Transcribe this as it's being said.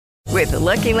With the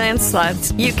Lucky Land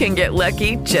Slots, you can get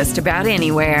lucky just about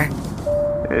anywhere.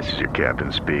 This is your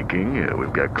captain speaking.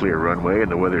 We've got clear runway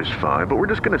and the weather's fine, but we're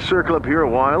just going to circle up here a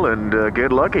while and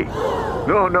get lucky.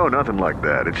 No, nothing like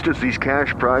that. It's just these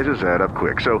cash prizes add up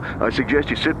quick. So I suggest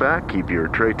you sit back, keep your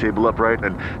tray table upright,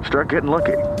 and start getting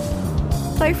lucky.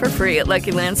 Play for free at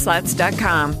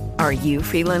LuckyLandSlots.com. Are you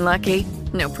feeling lucky?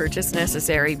 No purchase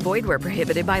necessary. Void where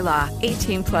prohibited by law.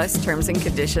 18 plus terms and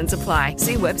conditions apply.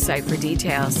 See website for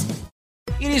details.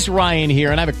 It is Ryan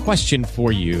here, and I have a question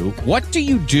for you. What do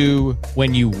you do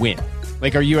when you win?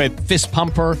 Like, are you a fist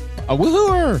pumper, a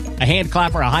woohooer, a hand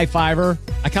clapper, a high fiver?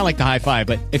 I kind of like the high five,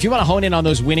 but if you want to hone in on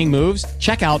those winning moves,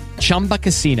 check out Chumba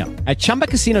Casino. At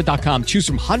ChumbaCasino.com, choose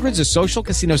from hundreds of social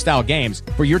casino-style games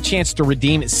for your chance to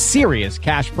redeem serious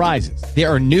cash prizes. There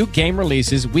are new game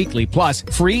releases weekly, plus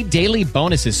free daily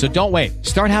bonuses, so don't wait.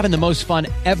 Start having the most fun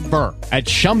ever at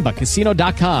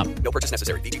ChumbaCasino.com. No purchase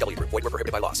necessary. VGW. Void where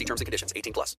prohibited by law. See terms and conditions.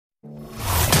 18 plus.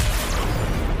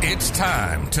 It's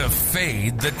time to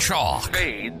fade the chalk.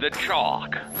 Fade the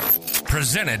chalk.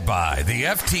 Presented by the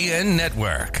FTN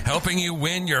Network, helping you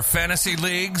win your fantasy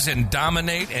leagues and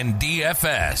dominate in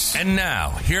DFS. And now,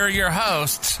 here are your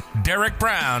hosts, Derek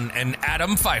Brown and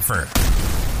Adam Pfeiffer.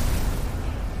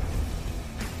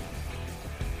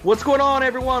 What's going on,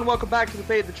 everyone? Welcome back to the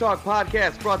Fade the Chalk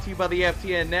podcast, brought to you by the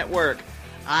FTN Network.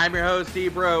 I'm your host,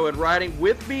 D-Bro, and riding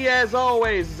with me, as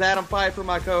always, is Adam Pfeiffer,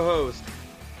 my co-host.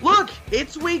 Look,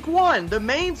 it's week one. The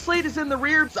main slate is in the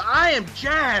rear. So I am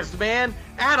jazzed, man.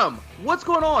 Adam, what's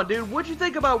going on, dude? What'd you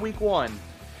think about week one?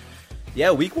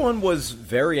 Yeah, week one was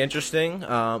very interesting.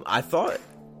 I thought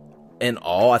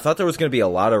there was going to be a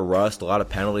lot of rust, a lot of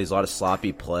penalties, a lot of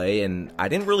sloppy play, and I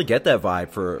didn't really get that vibe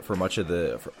for much of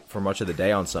the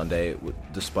day on Sunday,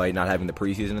 despite not having the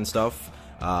preseason and stuff.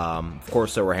 Of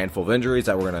course, there were a handful of injuries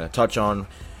that we're going to touch on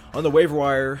the waiver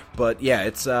wire, but yeah,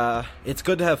 it's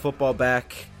good to have football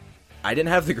back. I didn't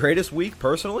have the greatest week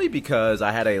personally because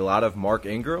I had a lot of Mark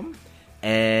Ingram,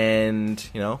 and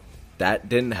that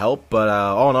didn't help. But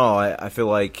all in all, I feel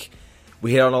like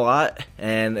we hit on a lot,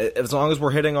 and as long as we're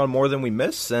hitting on more than we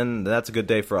miss, then that's a good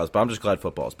day for us. But I'm just glad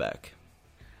football's back.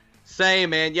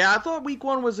 Same, man. Yeah, I thought week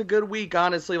one was a good week,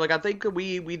 honestly. Like, I think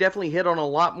we definitely hit on a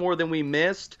lot more than we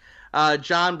missed.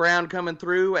 John Brown coming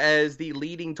through as the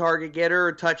leading target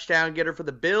getter, touchdown getter for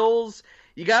the Bills.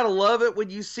 You got to love it when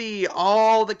you see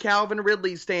all the Calvin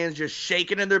Ridley stands just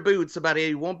shaking in their boots about it.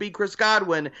 He won't beat Chris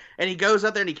Godwin, and he goes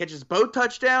out there and he catches both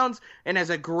touchdowns and has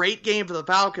a great game for the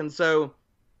Falcons. So,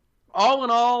 all in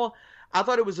all, I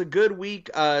thought it was a good week,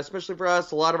 especially for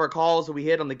us. A lot of our calls that we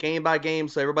hit on the game by game,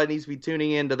 so everybody needs to be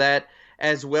tuning into that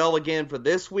as well again for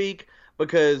this week.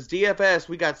 Because DFS,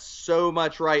 we got so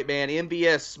much right, man.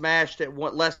 MVS smashed at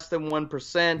less than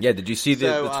 1%. Yeah, did you see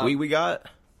the tweet we got?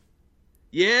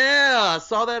 Yeah, I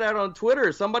saw that out on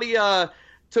Twitter. Somebody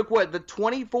took the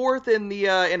 24th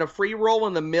in a free roll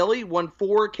in the Millie, won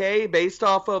 $4K based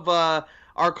off of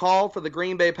our call for the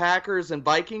Green Bay Packers and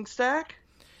Vikings stack.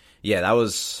 Yeah, that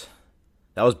was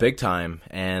big time,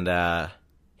 and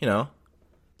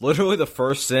literally the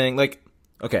first thing, like,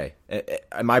 okay,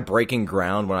 am I breaking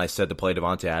ground when I said to play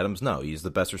Davante Adams? No, he's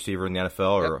the best receiver in the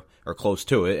NFL or close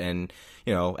to it, and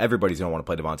everybody's gonna want to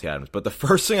play Davante Adams. But the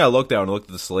first thing I looked at when I looked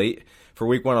at the slate for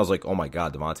week one, I was like, oh my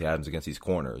god, Davante Adams against these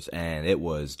corners, and it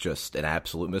was just an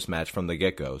absolute mismatch from the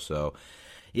get-go. So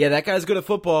yeah, that guy's good at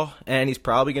football, and he's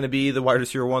probably going to be the wide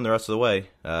receiver one the rest of the way.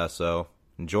 So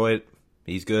enjoy it.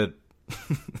 He's good.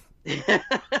 Yeah,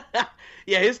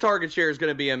 his target share is going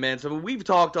to be immense. I mean, we've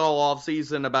talked all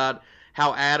offseason about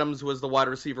how Adams was the wide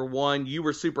receiver one. You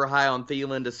were super high on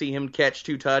Thielen. To see him catch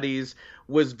 2 tutties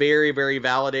was very, very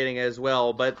validating as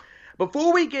well. But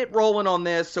before we get rolling on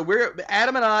this, so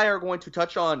Adam and I are going to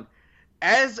touch on,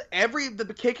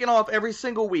 kicking off every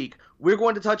single week, we're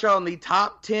going to touch on the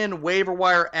top 10 waiver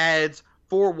wire ads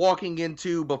for walking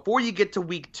into before you get to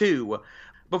week 2.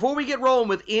 Before we get rolling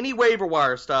with any waiver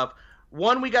wire stuff,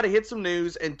 1, we got to hit some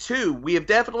news, and 2, we have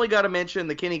definitely got to mention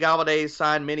the Kenny Golladay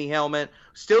signed mini helmet.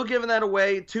 Still giving that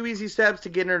away. 2 easy steps to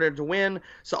get in there to win.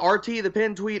 So RT, the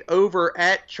pin tweet over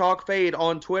at ChalkFade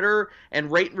on Twitter, and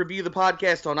rate and review the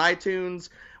podcast on iTunes.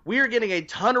 We are getting a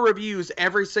ton of reviews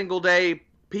every single day.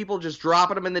 People just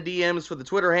dropping them in the DMs for the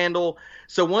Twitter handle.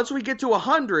 So once we get to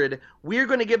 100, we're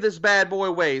going to give this bad boy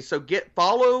away. So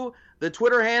follow the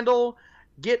Twitter handle.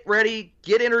 Get ready,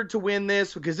 get entered to win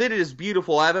this because it is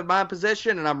beautiful. I have it in my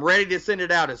possession, and I'm ready to send it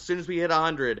out as soon as we hit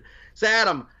 100. So,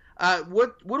 Adam,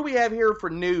 what do we have here for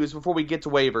news before we get to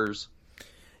waivers?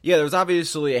 Yeah, there was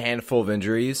obviously a handful of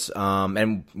injuries,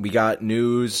 and we got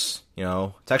news.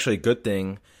 It's actually a good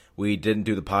thing we didn't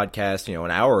do the podcast,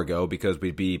 an hour ago because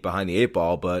we'd be behind the 8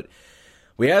 ball. But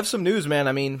We have some news, man.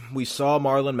 I mean, we saw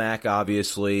Marlon Mack,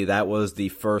 obviously. That was the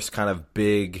first kind of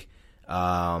big,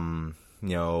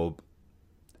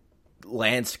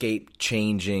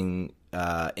 landscape-changing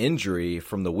injury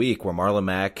from the week where Marlon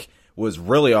Mack was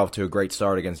really off to a great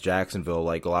start against Jacksonville,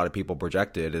 like a lot of people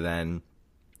projected, and then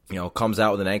comes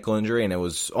out with an ankle injury, and it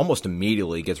was almost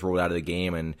immediately gets ruled out of the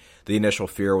game, and the initial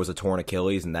fear was a torn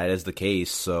Achilles, and that is the case.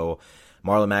 So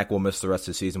Marlon Mack will miss the rest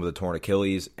of the season with a torn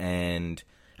Achilles, and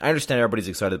I understand everybody's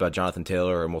excited about Jonathan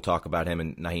Taylor, and we'll talk about him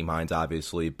and Nyheim Hines,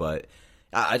 obviously, but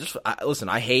listen,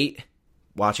 I hate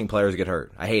watching players get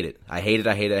hurt. I hate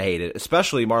it,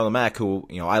 especially Marlon Mack, who,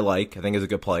 I think is a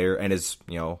good player, and is,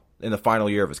 in the final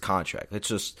year of his contract.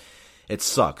 It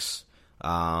sucks.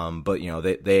 But,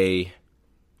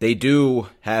 they do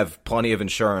have plenty of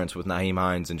insurance with Nyheim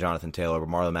Hines and Jonathan Taylor, but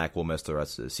Marlon Mack will miss the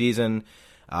rest of the season.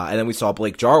 And then we saw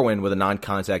Blake Jarwin with a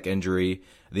non-contact injury.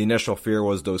 The initial fear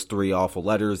was those 3 awful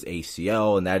letters,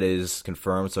 ACL, and that is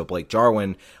confirmed. So Blake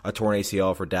Jarwin, a torn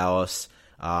ACL for Dallas.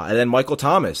 And then Michael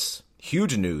Thomas,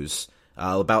 huge news.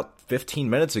 About 15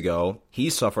 minutes ago,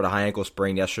 he suffered a high ankle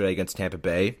sprain yesterday against Tampa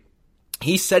Bay.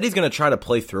 He said he's going to try to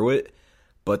play through it,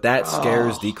 but that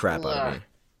scares the crap out of me.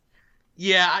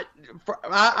 Yeah,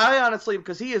 I honestly,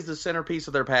 because he is the centerpiece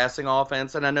of their passing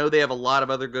offense, and I know they have a lot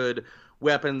of other good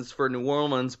weapons for New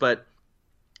Orleans, but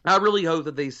I really hope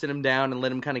that they sit him down and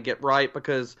let him kind of get right,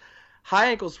 because high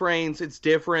ankle sprains, it's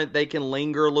different. They can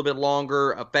linger a little bit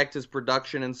longer, affect his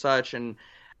production and such, and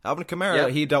Alvin Kamara,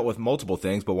 He dealt with multiple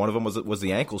things, but one of them was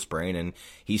the ankle sprain, and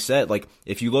he said,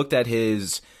 if you looked at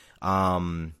his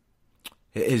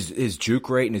juke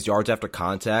rate and his yards after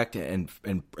contact and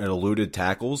eluded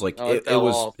tackles,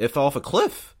 it fell off a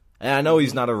cliff. And I know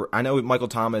I know Michael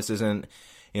Thomas isn't,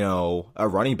 a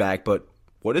running back, but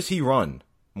what does he run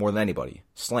more than anybody?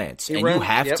 Slants. You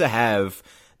have to have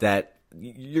that.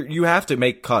 You have to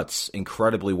make cuts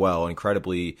incredibly well,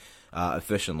 incredibly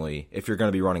efficiently if you're going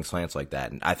to be running slants like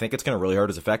that. And I think it's going to really hurt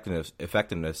his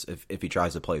effectiveness if he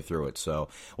tries to play through it. So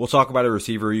we'll talk about a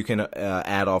receiver you can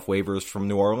add off waivers from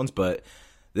New Orleans, but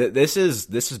this is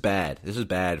bad. This is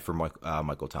bad for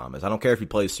Michael Thomas. I don't care if he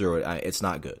plays through it. It's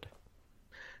not good.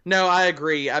 No, I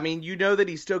agree. I mean, that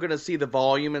he's still going to see the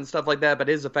volume and stuff like that, but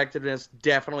his effectiveness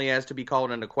definitely has to be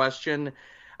called into question.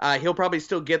 He'll probably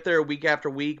still get there week after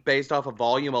week based off of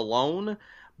volume alone,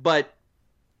 but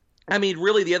I mean,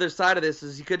 really, the other side of this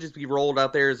is he could just be rolled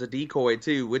out there as a decoy,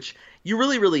 too, which you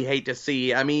really, really hate to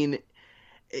see. I mean,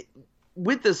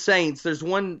 with the Saints, there's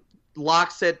two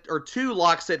lockset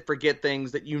forget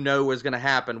things that is going to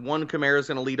happen. One, Kamara's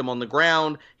going to lead them on the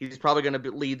ground. He's probably going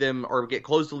to lead them or get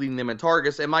close to leading them in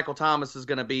targets. And Michael Thomas is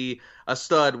going to be a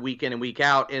stud week in and week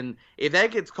out. And if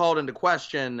that gets called into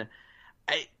question,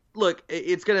 look,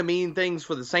 it's going to mean things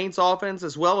for the Saints offense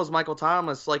as well as Michael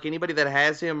Thomas. Like anybody that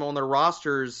has him on their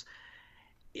rosters,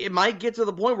 it might get to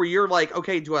the point where you're like,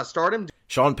 okay, do I start him?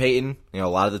 Sean Payton, a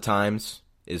lot of the times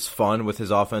is fun with his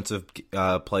offensive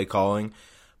play calling,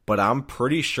 but I'm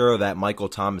pretty sure that Michael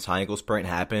Thomas high ankle sprain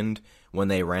happened when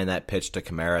they ran that pitch to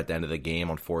Kamara at the end of the game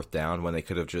on 4th down, when they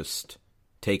could have just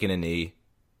taken a knee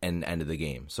and ended the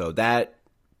game. So that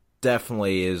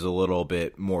definitely is a little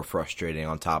bit more frustrating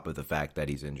on top of the fact that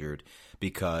he's injured,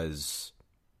 because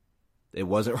it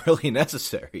wasn't really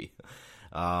necessary.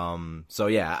 So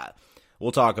yeah,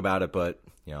 we'll talk about it, but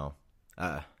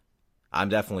I'm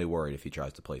definitely worried if he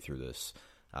tries to play through this,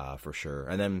 for sure.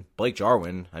 And then Blake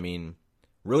Jarwin, I mean,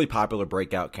 really popular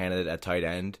breakout candidate at tight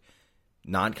end,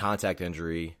 non-contact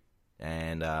injury,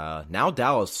 and now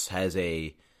Dallas has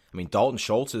Dalton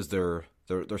Schultz is their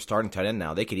starting tight end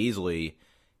now. They could easily,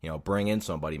 bring in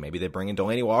somebody. Maybe they bring in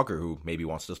Delaney Walker, who maybe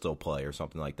wants to still play or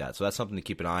something like that. So that's something to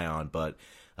keep an eye on. But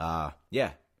that's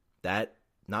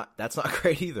not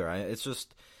great either. It's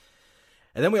just.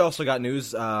 And then we also got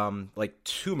news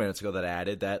 2 minutes ago that I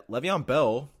added that Le'Veon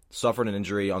Bell suffered an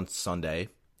injury on Sunday,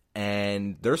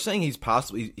 and they're saying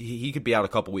he could be out a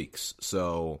couple weeks.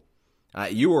 So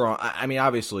you were on. I mean,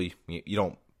 obviously you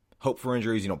don't hope for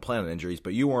injuries, you don't plan on injuries,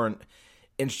 but you weren't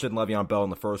interested in Le'Veon Bell in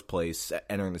the first place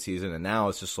entering the season, and now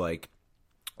it's just like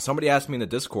somebody asked me in the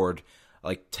Discord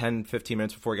 10, 15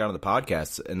 minutes before we got on the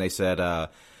podcast, and they said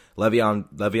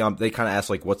Le'Veon, they kind of asked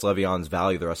what's Le'Veon's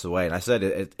value the rest of the way, and I said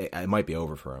it might be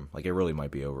over for him. It really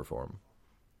might be over for him.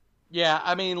 Yeah,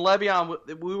 I mean,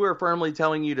 Le'Veon, we were firmly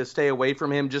telling you to stay away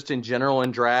from him just in general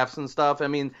in drafts and stuff. I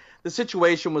mean, the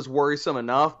situation was worrisome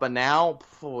enough, but now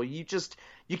you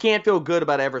can't feel good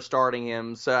about ever starting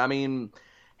him. So, I mean,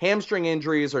 hamstring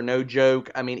injuries are no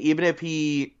joke. I mean, even if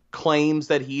he claims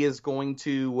that he is going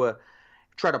to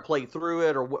try to play through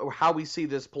it or how we see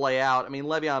this play out, I mean,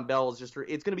 Le'Veon Bell is it's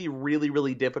going to be really,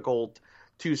 really difficult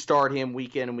to start him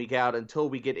week in and week out until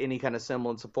we get any kind of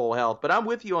semblance of full health. But I'm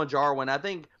with you on Jarwin. I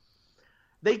think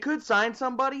they could sign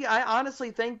somebody. I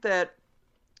honestly think that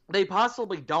they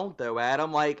possibly don't, though,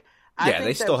 Adam. Like, I think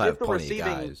they still that have with the plenty of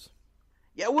guys.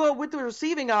 Yeah, well, with the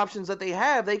receiving options that they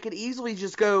have, they could easily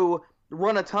just go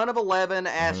run a ton of 11,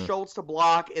 ask Schultz to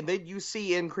block, and then you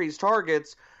see increased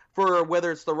targets for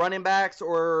whether it's the running backs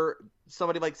or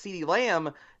somebody like CeeDee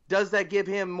Lamb. Does that give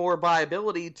him more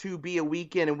viability to be a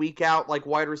week in and week out like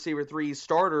wide receiver 3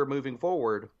 starter moving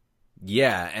forward?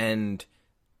 Yeah, and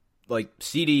like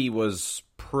CeeDee was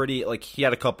pretty, like, he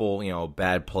had a couple,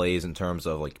 bad plays in terms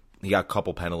of, like, he got a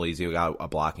couple penalties, he got a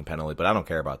blocking penalty, but I don't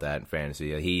care about that in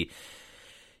fantasy.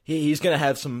 He's going to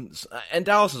have some, and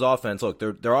Dallas's offense, look,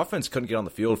 their offense couldn't get on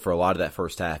the field for a lot of that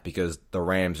first half because the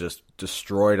Rams just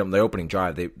destroyed them. The opening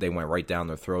drive, they went right down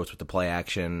their throats with the play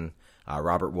action.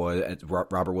 Robert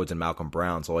Woods and Malcolm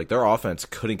Brown. So, like, their offense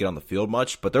couldn't get on the field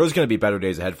much, but there was going to be better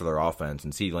days ahead for their offense,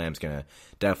 and CeeDee Lamb's going to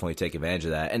definitely take advantage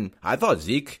of that. And I thought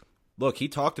Zeke, look, he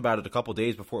talked about it a couple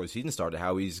days before the season started,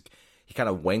 how he kind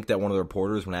of winked at one of the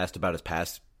reporters when asked about his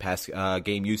pass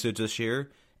game usage this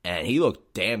year, and he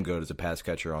looked damn good as a pass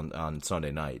catcher on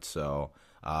Sunday night. So,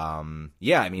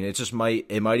 yeah, I mean,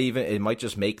 it might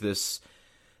just make this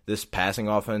passing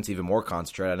offense even more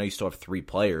concentrated. I know you still have 3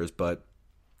 players, but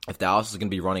if Dallas is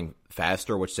going to be running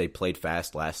faster, which they played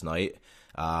fast last night,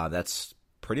 that's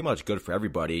pretty much good for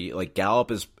everybody. Like,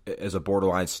 Gallup is a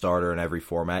borderline starter in every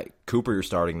format. Cooper, you're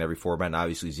starting in every format, and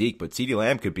obviously Zeke. But CeeDee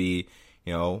Lamb could be,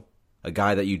 a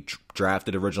guy that you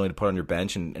drafted originally to put on your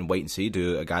bench and wait and see,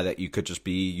 to a guy that you could just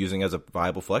be using as a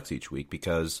viable flex each week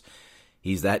because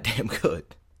he's that damn good.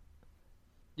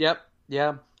 Yep.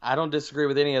 Yeah, I don't disagree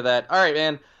with any of that. All right,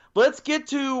 man. Let's get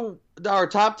to our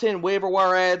top 10 waiver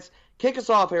wire ads. Kick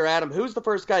us off here, Adam. Who's the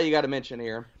first guy you got to mention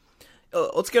here?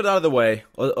 Let's get it out of the way.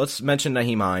 Let's mention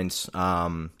Nyheim Hines.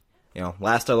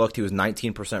 Last I looked, he was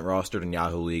 19% rostered in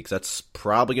Yahoo leagues. That's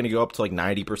probably going to go up to like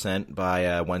 90%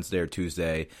 by Wednesday or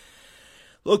Tuesday.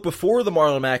 Look, before the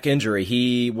Marlon Mack injury,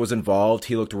 he was involved.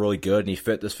 He looked really good, and he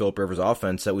fit this Phillip Rivers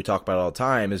offense that we talk about all the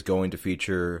time is going to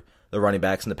feature the running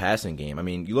backs in the passing game. I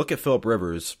mean, you look at Phillip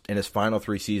Rivers in his final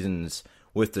 3 seasons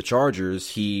with the Chargers,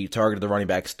 he targeted the running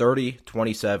backs 30,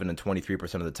 27, and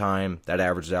 23% of the time. That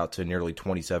averages out to nearly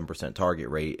 27% target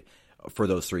rate for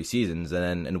those 3 seasons. And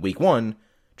then in week 1,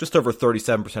 just over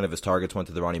 37% of his targets went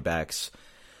to the running backs.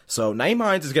 So Nyheim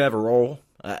Hines is going to have a role.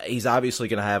 He's obviously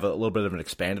going to have a little bit of an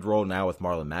expanded role now with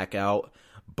Marlon Mack out,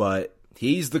 but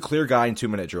he's the clear guy in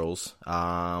 2-minute drills.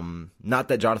 Not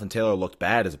that Jonathan Taylor looked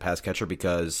bad as a pass catcher,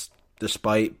 because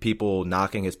despite people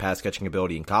knocking his pass catching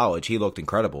ability in college, he looked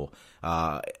incredible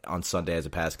on Sunday as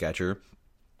a pass catcher.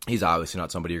 He's obviously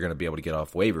not somebody you're going to be able to get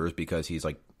off waivers because he's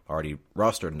like already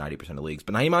rostered in 90% of leagues,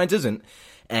 but Nyheim Hines isn't.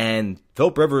 And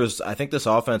Phillip Rivers, I think this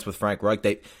offense with Frank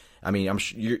Reich, I'm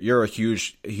sure you're a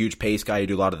huge pace guy. You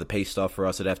do a lot of the pace stuff for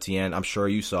us at FTN. I'm sure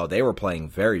you saw they were playing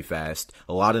very fast,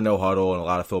 a lot of no huddle, and a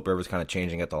lot of Phillip Rivers kind of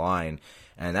changing at the line.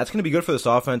 And that's going to be good for this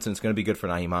offense, and it's going to be good for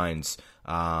Nyheim Hines.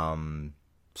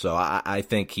 So I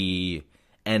think he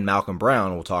and Malcolm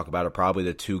Brown, we'll talk about, are probably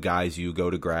the 2 guys you go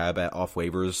to grab off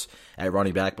waivers at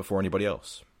running back before anybody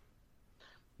else.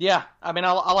 Yeah, I mean,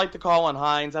 I like the call on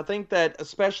Hines. I think that,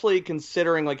 especially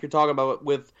considering, like you're talking about,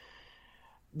 with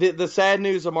the sad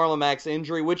news of Marlon Mack's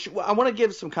injury, which I want to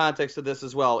give some context to this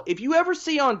as well. If you ever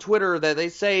see on Twitter that they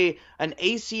say an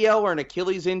ACL or an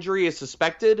Achilles injury is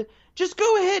suspected, just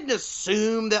go ahead and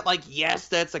assume that, like, yes,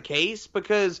 that's the case,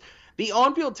 because the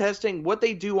on-field testing, what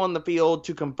they do on the field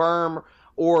to confirm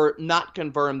or not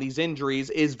confirm these injuries,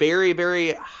 is very,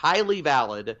 very highly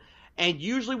valid. And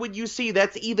usually when you see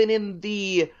that's even in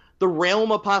the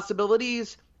realm of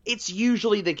possibilities, it's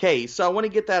usually the case. So I want to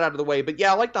get that out of the way. But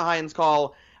yeah, I like the Hines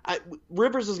call.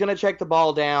 Rivers is going to check the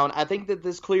ball down. I think that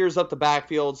this clears up the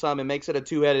backfield some and makes it a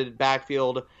 2-headed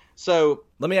backfield. So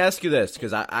let me ask you this,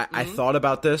 because I thought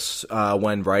about this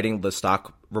when writing the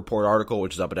stock report article,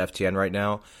 which is up at FTN right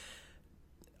now.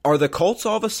 Are the Colts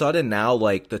all of a sudden now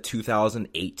like the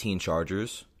 2018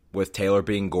 Chargers, with Taylor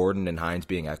being Gordon and Hines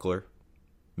being Eckler?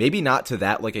 Maybe not to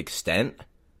that extent,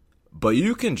 but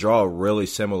you can draw really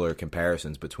similar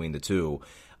comparisons between the two.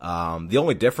 The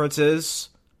only difference is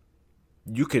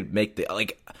you could make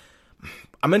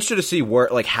I'm interested to see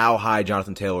how high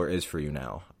Jonathan Taylor is for you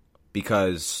now,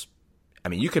 because I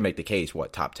mean, you could make the case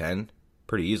top 10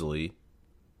 pretty easily.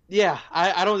 Yeah,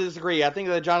 I don't disagree. I think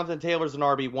that Jonathan Taylor's an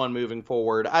RB1 moving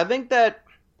forward. I think that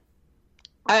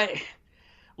I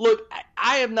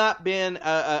have not been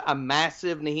a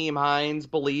massive Nyheim Hines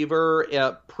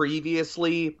believer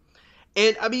previously,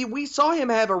 And, I mean, we saw him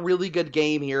have a really good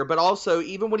game here, but also,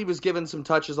 even when he was given some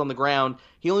touches on the ground,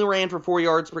 he only ran for 4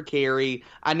 yards per carry.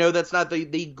 I know that's not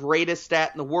the greatest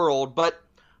stat in the world, but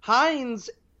Hines,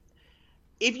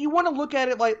 if you want to look at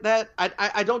it like that,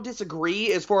 I don't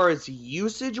disagree as far as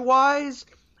usage-wise.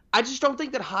 I just don't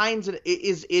think that Hines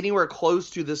is anywhere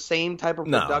close to the same type of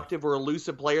productive or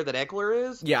elusive player that Eckler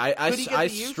is. Yeah, I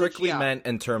strictly meant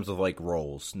in terms of, like,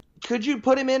 roles. Could you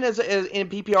put him in as in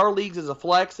PPR leagues as a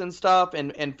flex and stuff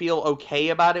and feel okay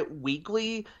about it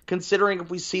weekly, considering if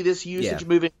we see this usage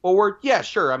moving forward? Yeah,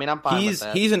 sure. I mean, I'm fine with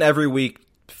that. He's an every week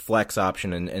flex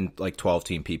option in like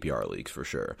 12-team PPR leagues for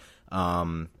sure.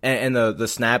 And the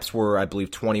snaps were, I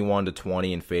believe,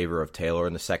 21-20 in favor of Taylor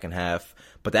in the second half.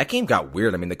 But that game got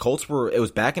weird. I mean, it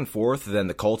was back and forth, then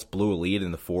the Colts blew a lead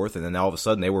in the fourth, and then all of a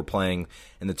sudden they were playing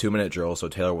in the 2-minute drill, so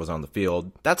Taylor was on the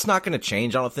field. That's not going to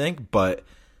change, I don't think, but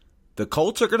the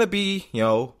Colts are going to be,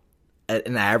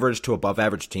 an average to above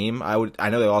average team. I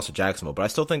know they lost to Jacksonville, but I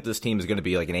still think this team is going to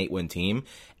be like an 8-win team,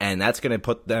 and that's going to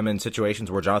put them in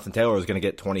situations where Jonathan Taylor is going to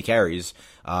get 20 carries.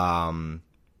 So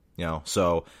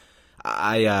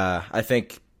I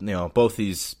think both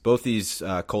these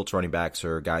Colts running backs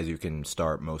are guys you can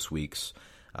start most weeks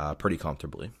pretty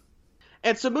comfortably.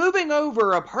 And so moving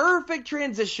over, a perfect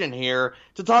transition here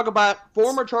to talk about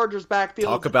former Chargers backfield.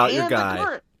 Talk about your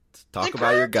guy. Talk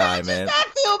about your guy, man.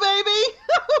 Backfield, baby.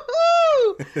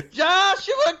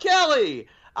 Joshua Kelly.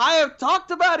 I have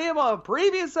talked about him on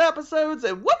previous episodes,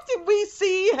 and what did we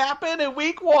see happen in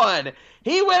week 1?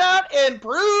 He went out and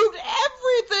proved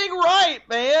everything right,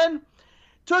 man.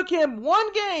 Took him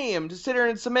one game to sit here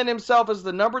and cement himself as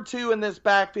the number 2 in this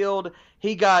backfield.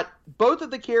 He got both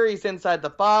of the carries inside the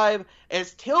 5.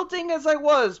 As tilting as I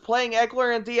was playing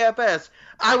Eckler in DFS,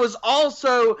 I was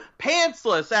also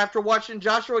pantsless after watching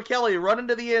Joshua Kelly run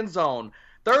into the end zone.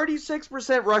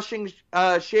 36% rushing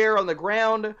share on the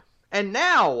ground. And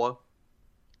now,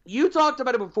 you talked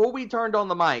about it before we turned on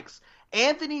the mics.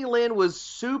 Anthony Lynn was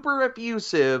super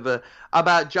effusive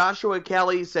about Joshua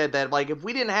Kelly, said that, like, if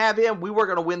we didn't have him, we were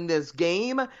going to win this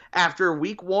game after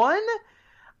week 1.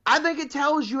 I think it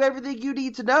tells you everything you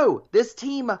need to know. This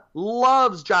team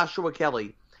loves Joshua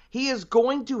Kelly. He is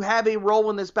going to have a role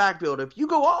in this backfield. If you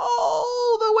go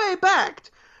all the way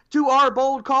back to our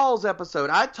Bold Calls episode,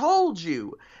 I told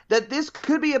you that this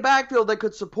could be a backfield that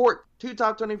could support 2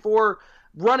 top 24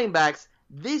 running backs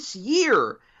this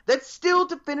year. That's still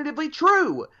definitively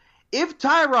true. If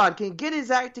Tyrod can get his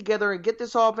act together and get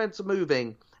this offense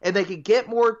moving, and they can get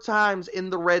more times in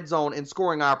the red zone and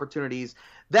scoring opportunities,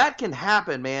 that can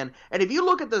happen, man. And if you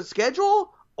look at the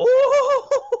schedule,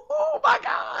 oh my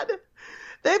God,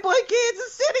 they play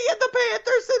Kansas City and the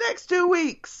Panthers the next 2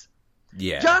 weeks.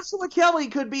 Yeah. Joshua Kelly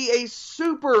could be a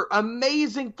super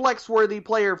amazing flex-worthy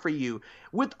player for you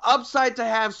with upside to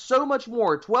have so much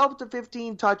more, 12 to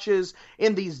 15 touches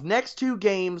in these next 2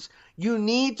 games. You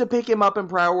need to pick him up and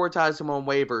prioritize him on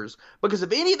waivers, because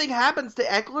if anything happens to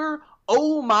Eckler,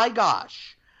 oh my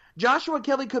gosh, Joshua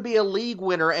Kelly could be a league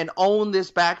winner and own this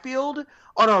backfield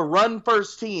on a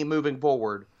run-first team moving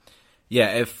forward.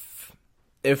 Yeah, if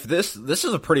this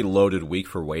is a pretty loaded week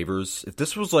for waivers. If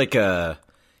this was like a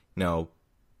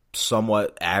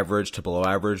somewhat average to below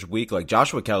average week, like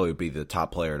Joshua Kelly would be the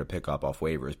top player to pick up off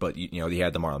waivers. But you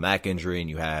had the Marlon Mack injury, and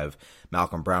you have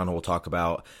Malcolm Brown, who we'll talk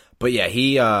about. But yeah,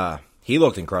 he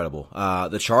looked incredible.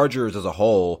 The Chargers as a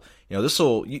whole,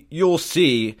 you'll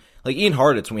see, like Ian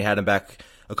Hartitz, when we had him back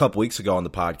a couple weeks ago on the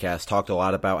podcast, talked a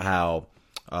lot about how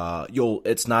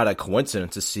it's not a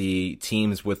coincidence to see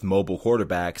teams with mobile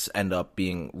quarterbacks end up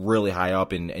being really high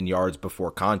up in yards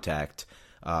before contact.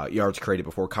 Yards created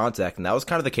before contact, and that was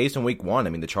kind of the case in week 1. I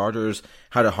mean, the Chargers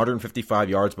had 155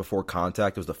 yards before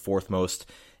contact. It was the 4th most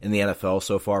in the NFL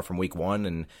so far from week 1,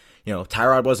 and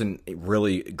Tyrod wasn't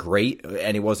really great,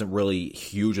 and he wasn't really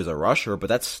huge as a rusher, but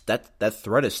that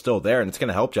threat is still there, and it's going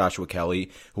to help Joshua Kelly,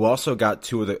 who also got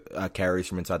 2 of the carries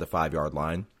from inside the 5-yard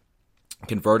line,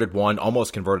 converted 1,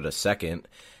 almost converted a second,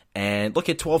 and look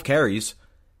at 12 carries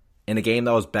in a game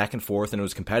that was back and forth and it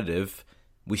was competitive.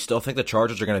 We still think the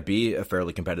Chargers are going to be a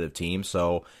fairly competitive team.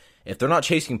 So if they're not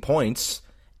chasing points,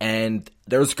 and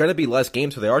there's going to be less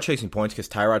games where they are chasing points because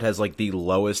Tyrod has like the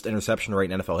lowest interception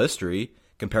rate in NFL history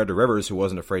compared to Rivers, who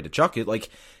wasn't afraid to chuck it, like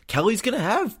Kelly's going to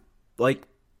have like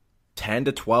 10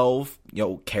 to 12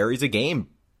 carries a game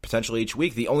potentially each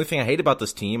week. The only thing I hate about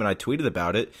this team, and I tweeted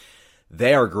about it,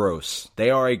 they are gross. They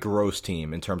are a gross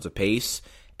team in terms of pace.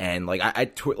 And I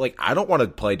don't want to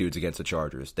play dudes against the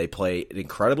Chargers. They play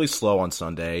incredibly slow on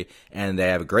Sunday, and they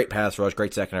have a great pass rush,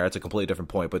 great secondary. That's a completely different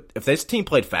point. But if this team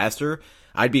played faster,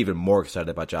 I'd be even more excited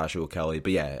about Joshua Kelly.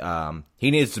 But yeah,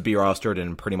 he needs to be rostered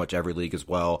in pretty much every league as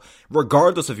well,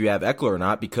 regardless if you have Eckler or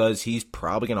not, because he's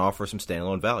probably going to offer some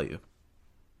standalone value.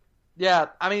 Yeah,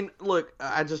 I mean, look,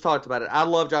 I just talked about it. I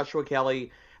love Joshua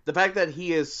Kelly. The fact that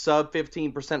he is sub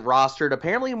 15% rostered,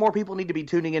 apparently more people need to be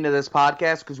tuning into this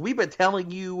podcast because we've been telling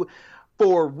you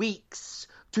for weeks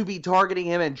to be targeting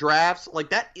him in drafts. Like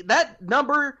that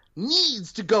number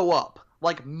needs to go up,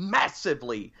 like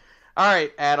massively. All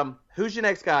right, Adam, who's your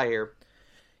next guy here?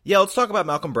 Yeah, let's talk about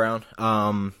Malcolm Brown.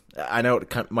 I know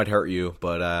it might hurt you,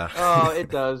 but oh, it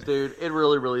does, dude. It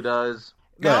really, really does.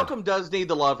 Malcolm does need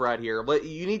the love right here, but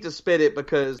you need to spit it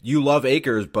because you love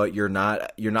Akers, but you're not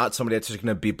somebody that's just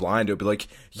going to be blind to it. Be like,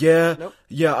 yeah, nope.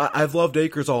 Yeah, I've loved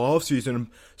Akers all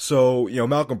offseason, so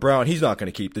Malcolm Brown, he's not going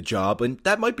to keep the job, and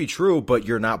that might be true, but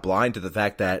you're not blind to the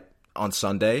fact that on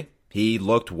Sunday he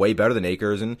looked way better than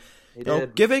Akers, and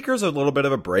give Akers a little bit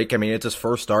of a break. I mean, it's his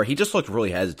first start. He just looked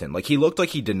really hesitant. Like he looked like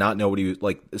he did not know what he was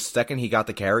like. The second he got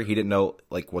the carry, he didn't know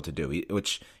what to do.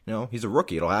 Which he's a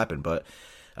rookie, it'll happen, but.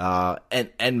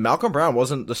 And Malcolm Brown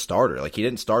wasn't the starter. Like he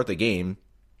didn't start the game.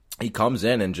 He comes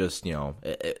in and just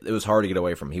it was hard to get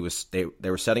away from him. They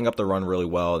were setting up the run really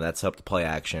well, and that's up to play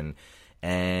action.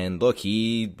 And look,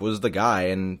 he was the guy,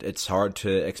 and it's hard to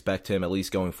expect him, at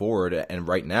least going forward, and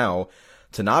right now,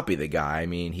 to not be the guy. I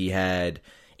mean, he had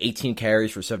 18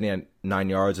 carries for 79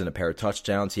 yards and a pair of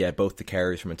touchdowns. He had both the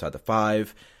carries from inside the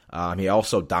 5. He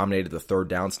also dominated the third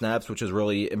down snaps, which is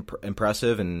really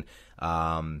impressive. And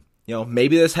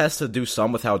maybe this has to do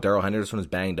some with how Darrell Henderson is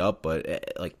banged up, but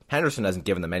Henderson hasn't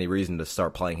given them any reason to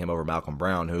start playing him over Malcolm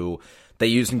Brown, who they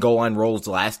used in goal line roles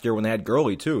last year when they had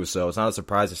Gurley too. So it's not a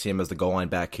surprise to see him as the goal line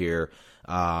back here.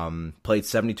 Played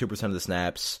 72% of the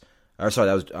snaps. Or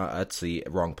sorry, that's the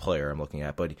wrong player I'm looking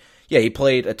at. But yeah, he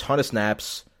played a ton of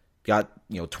snaps, got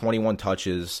 21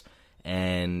 touches,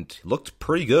 and looked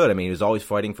pretty good. I mean, he was always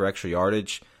fighting for extra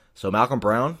yardage. So Malcolm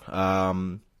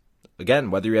Brown.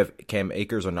 Again, whether you have Cam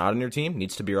Akers or not on your team,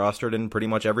 needs to be rostered in pretty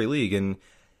much every league, and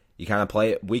you kind of play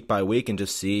it week by week and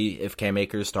just see if Cam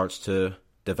Akers starts to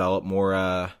develop more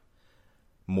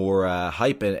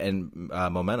hype and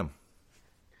momentum.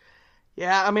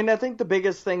 Yeah, I mean, I think the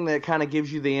biggest thing that kind of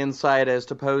gives you the insight as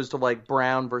opposed to like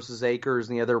Brown versus Akers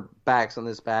and the other backs in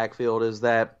this backfield is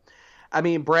that, I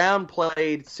mean, Brown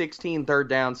played 16 third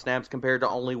down snaps compared to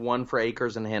only 1 for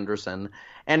Akers and Henderson.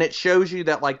 And it shows you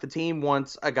that, the team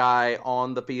wants a guy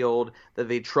on the field that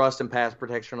they trust in pass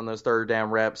protection on those third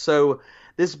down reps. So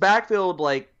this backfield,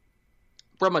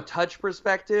 from a touch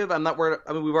perspective, we've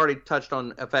already touched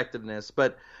on effectiveness,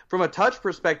 but from a touch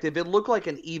perspective, it looked like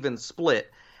an even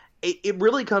split. It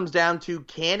really comes down to,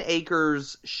 can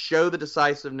Akers show the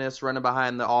decisiveness running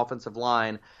behind the offensive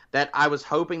line that I was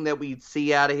hoping that we'd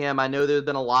see out of him? I know there's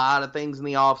been a lot of things in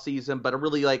the offseason, but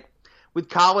really, with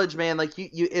college, man,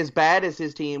 you as bad as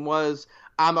his team was,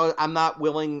 I'm not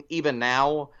willing even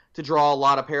now to draw a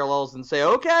lot of parallels and say,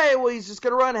 okay, well, he's just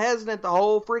going to run hesitant the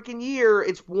whole freaking year.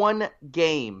 It's one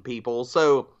game, people.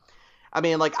 So, I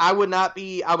mean, I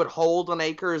would hold on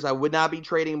Akers. I would not be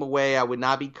trading him away. I would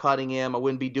not be cutting him. I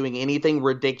wouldn't be doing anything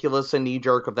ridiculous and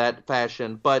knee-jerk of that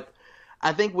fashion. But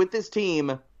I think with this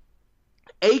team,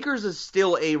 Akers is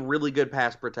still a really good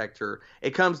pass protector.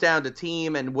 It comes down to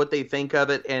team and what they think of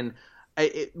it, and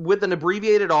with an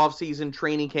abbreviated offseason,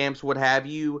 training camps, what have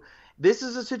you, this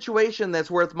is a situation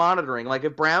that's worth monitoring.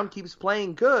 If Brown keeps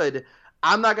playing good,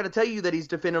 I'm not going to tell you that he's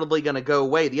definitively going to go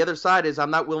away. The other side is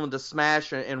I'm not willing to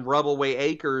smash and rub away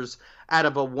Akers out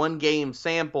of a one-game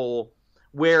sample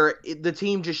where the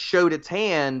team just showed its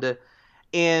hand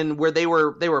and where they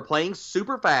were playing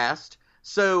super fast.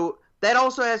 So that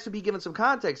also has to be given some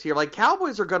context here.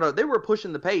 Cowboys they were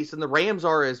pushing the pace, and the Rams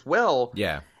are as well.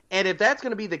 Yeah. And if that's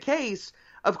going to be the case,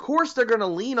 of course they're going to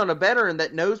lean on a veteran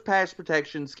that knows pass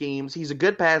protection schemes. He's a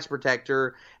good pass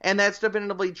protector, and that's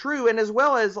definitively true. And as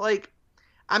well as,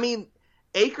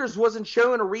 Akers wasn't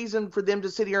showing a reason for them to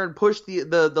sit here and push the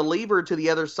lever to the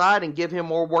other side and give him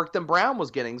more work than Brown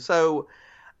was getting. So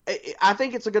I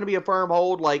think it's going to be a firm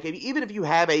hold. Even if you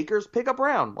have Akers, pick up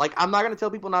Brown. I'm not going to tell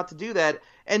people not to do that.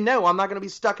 And no, I'm not going to be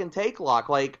stuck in take lock.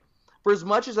 For as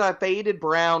much as I faded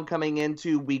Brown coming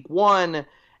into week 1,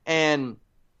 and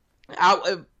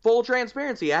full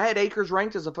transparency, I had Akers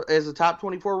ranked as a top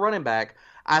 24 running back.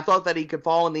 I thought that he could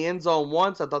fall in the end zone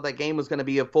once. I thought that game was going to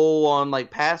be a full-on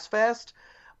pass fest.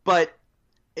 But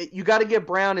you got to give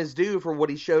Brown his due for what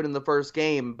he showed in the first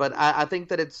game. But I think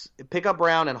that it's pick up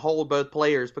Brown and hold both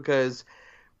players because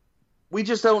we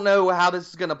just don't know how this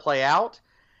is going to play out.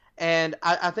 And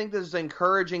I think there's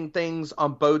encouraging things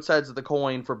on both sides of the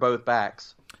coin for both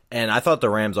backs. And I thought the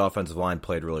Rams' offensive line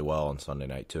played really well on Sunday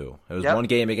night, too. It was one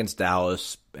game against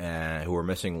Dallas, who were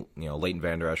missing Leighton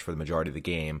Vander Esch for the majority of the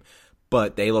game,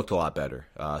 but they looked a lot better,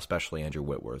 especially Andrew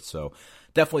Whitworth. So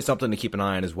definitely something to keep an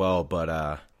eye on as well. But,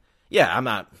 I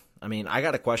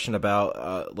got a question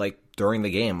about, during the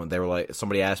game, they were like,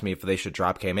 somebody asked me if they should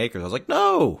drop Cam Akers. I was like,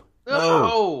 no.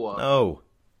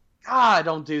 God,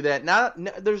 don't do that. No,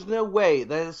 there's no way.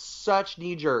 That is such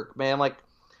knee-jerk, man. Like,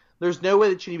 there's no way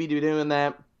that you need to be doing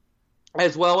that.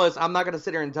 As well as, I'm not going to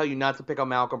sit here and tell you not to pick on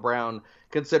Malcolm Brown,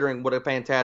 considering what a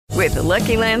fantastic... With the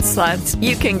Lucky Land Slots,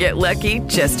 you can get lucky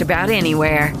just about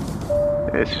anywhere.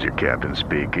 This is your captain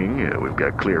speaking. We've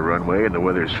got clear runway and the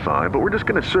weather's fine, but we're just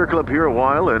going to circle up here a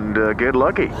while and get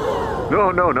lucky.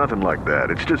 No, nothing like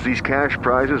that. It's just these cash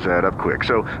prizes add up quick.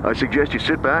 So I suggest you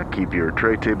sit back, keep your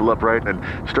tray table upright, and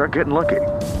start getting lucky.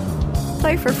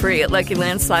 Play for free at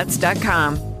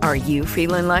LuckyLandSlots.com. Are you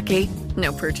feeling lucky?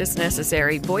 No purchase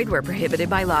necessary. Void where prohibited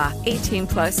by law.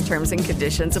 18+ terms and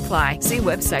conditions apply. See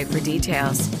website for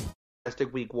details.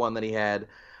 Week 1 that he had.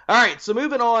 All right, so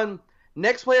moving on.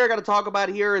 Next player I got to talk about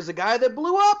here is a guy that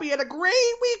blew up. He had a great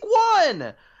week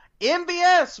 1.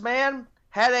 MVS, man,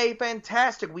 had a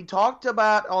fantastic. We talked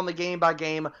about on the game by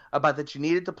game about that you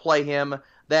needed to play him,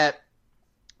 that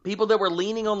people that were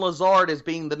leaning on Lazard as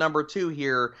being the number 2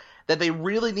 here, that they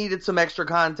really needed some extra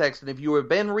context. And if you have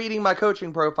been reading my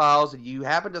coaching profiles and you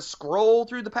happen to scroll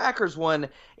through the Packers one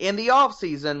in the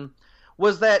offseason,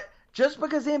 was that just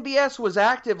because MVS was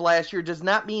active last year does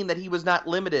not mean that he was not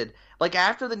limited. Like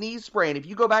after the knee sprain, if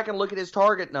you go back and look at his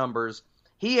target numbers,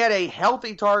 he had a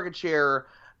healthy target share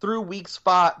through week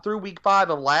 5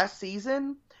 of last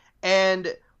season,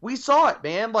 and we saw it,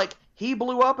 man. Like he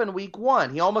blew up in week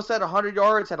 1. He almost had 100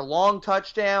 yards, had a long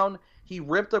touchdown. He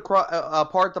ripped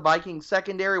apart the Vikings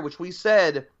secondary, which we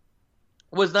said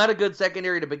was not a good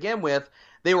secondary to begin with.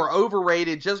 They were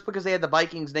overrated just because they had the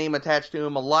Vikings name attached to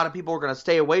him. A lot of people are going to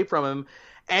stay away from him.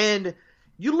 And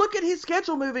you look at his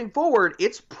schedule moving forward,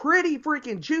 it's pretty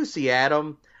freaking juicy,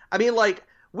 Adam. I mean, like,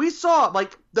 we saw,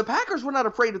 like, the Packers were not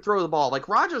afraid to throw the ball. Like,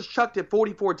 Rodgers chucked it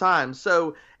 44 times.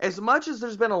 So as much as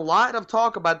there's been a lot of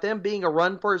talk about them being a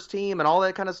run-first team and all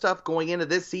that kind of stuff going into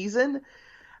this season,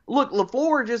 look,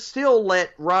 LaFleur just still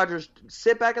let Rodgers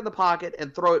sit back in the pocket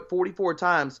and throw it 44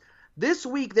 times. This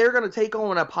week, they're going to take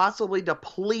on a possibly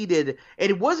depleted, and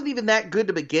it wasn't even that good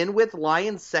to begin with,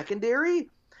 Lions secondary.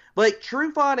 Like,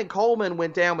 Trufant and Coleman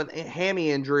went down with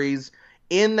hammy injuries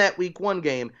in that week 1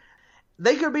 game.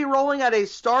 They could be rolling out a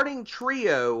starting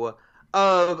trio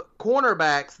of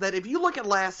cornerbacks that, if you look at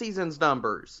last season's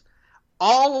numbers,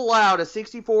 all allowed a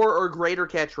 64 or greater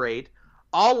catch rate,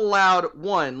 all allowed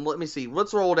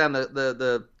let's roll down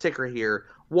the ticker here.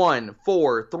 1,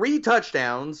 4, 3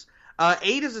 touchdowns,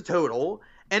 8 is a total,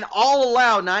 and all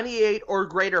allow 98 or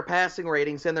greater passing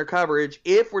ratings in their coverage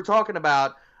if we're talking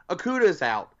about Okuda's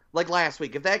out, like last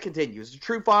week. If that continues,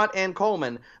 Trufant and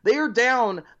Coleman, they are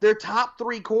down their top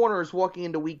 3 corners walking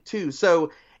into week 2.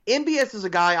 So MVS is a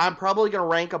guy I'm probably going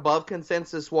to rank above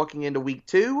consensus walking into week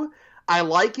 2. I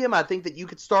like him. I think that you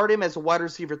could start him as a wide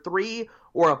receiver 3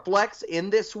 or a flex in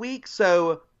this week.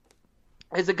 So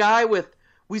as a guy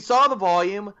we saw the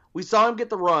volume. We saw him get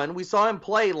the run. We saw him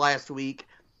play last week.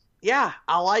 Yeah,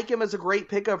 I like him as a great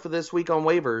pickup for this week on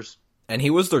waivers. And he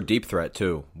was their deep threat,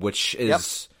 too, which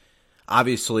is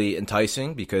obviously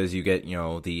enticing because you get,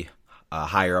 the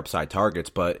higher upside targets.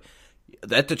 But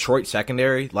that Detroit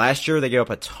secondary, last year they gave up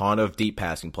a ton of deep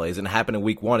passing plays, and it happened in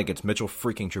week 1 against Mitchell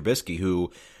freaking Trubisky, who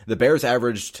the Bears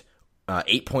averaged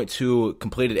 8.2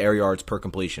 completed air yards per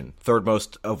completion, third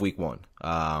most of week 1.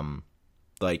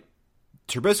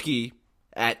 Trubisky,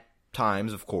 at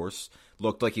times, of course,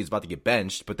 looked like he was about to get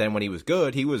benched, but then when he was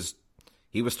good, he was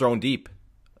thrown deep.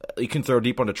 He can throw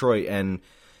deep on Detroit, and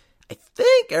I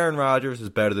think Aaron Rodgers is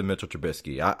better than Mitchell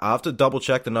Trubisky. I'll have to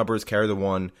double-check the numbers, carry the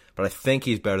one, but I think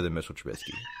he's better than Mitchell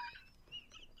Trubisky.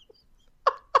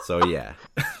 So, yeah.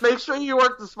 Make sure you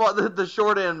work the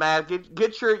short end, Matt.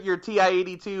 Get your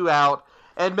TI-82 out,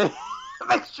 and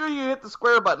make sure you hit the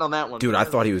square button on that one. Dude, I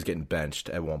thought he was getting benched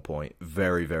at one point.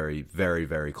 Very, very, very,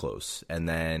 very close. And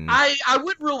then I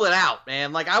wouldn't rule it out,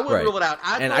 man. Like, I wouldn't rule it out.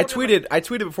 I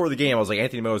tweeted before the game. I was like,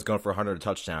 Anthony Miller is going for 100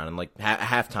 touchdown. And like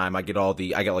halftime,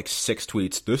 I got like 6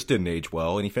 tweets. This didn't age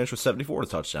well, and he finished with 74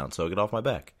 touchdown. So get off my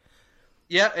back.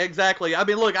 Yeah, exactly. I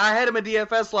mean, look, I had him in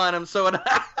DFS lineup, so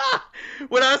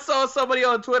when I saw somebody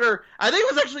on Twitter, I think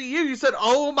it was actually you. You said,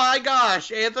 "Oh my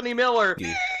gosh, Anthony Miller."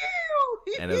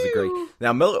 And it was a great.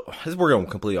 Now, we're going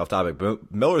completely off topic,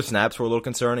 but Miller's snaps were a little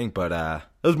concerning, but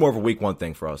it was more of a week 1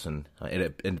 thing for us, and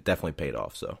it definitely paid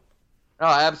off. So, Oh,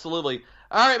 absolutely.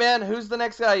 All right, man. Who's the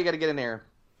next guy you got to get in there?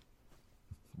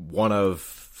 One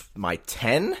of my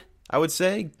 10, I would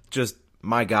say. Just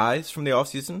my guys from the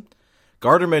offseason.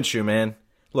 Gardner Minshew, man.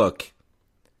 Look,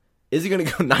 is he going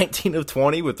to go 19 of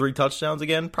 20 with 3 touchdowns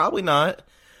again? Probably not.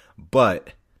 But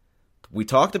we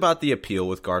talked about the appeal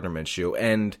with Gardner Minshew,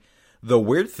 and the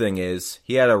weird thing is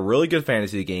he had a really good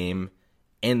fantasy game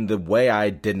in the way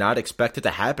I did not expect it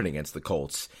to happen against the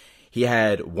Colts. He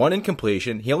had 1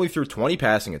 incompletion. He only threw 20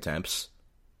 passing attempts.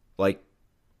 Like,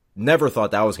 never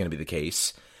thought that was going to be the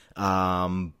case.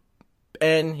 And,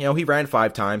 he ran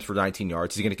 5 times for 19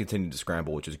 yards. He's going to continue to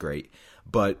scramble, which is great.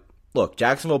 But, look,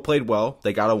 Jacksonville played well.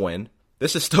 They got a win.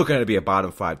 This is still going to be a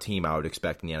bottom 5 team, I would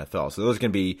expect, in the NFL. So there's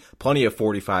going to be plenty of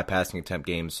 45 passing attempt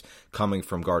games coming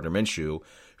from Gardner Minshew,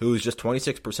 who's just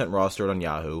 26% rostered on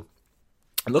Yahoo.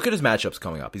 And look at his matchups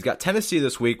coming up. He's got Tennessee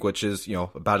this week, which is,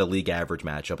 about a league average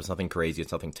matchup. It's nothing crazy.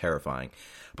 It's nothing terrifying.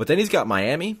 But then he's got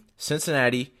Miami,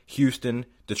 Cincinnati, Houston,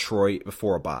 Detroit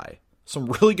before a bye. Some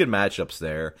really good matchups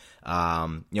there.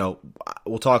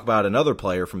 We'll talk about another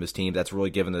player from his team that's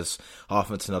really given this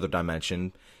offense another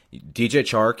dimension. DJ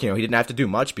Chark, he didn't have to do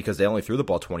much because they only threw the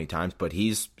ball 20 times, but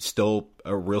he's still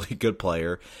a really good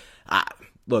player.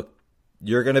 Look,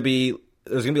 there's going to be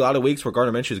a lot of weeks where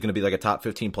Gardner Minshew is going to be like a top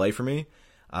 15 play for me.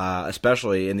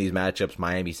 Especially in these matchups,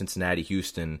 Miami, Cincinnati,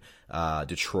 Houston,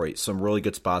 Detroit. Some really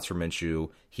good spots for Minshew.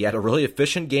 He had a really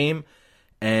efficient game.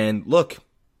 And look,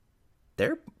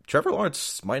 Trevor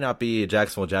Lawrence might not be a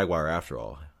Jacksonville Jaguar after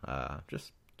all.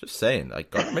 Just saying.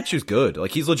 Like, Gardner Minshew's good.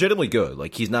 Like, he's legitimately good.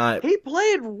 Like, he's not... He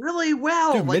played really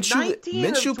well. Dude, like,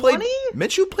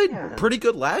 Minshew played pretty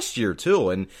good last year, too.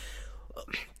 And,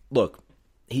 look...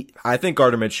 I think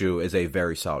Gardner Minshew is a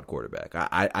very solid quarterback.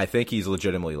 I think he's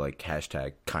legitimately like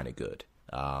hashtag kind of good.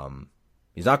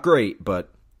 He's not great,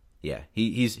 but yeah,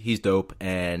 he's dope.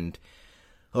 And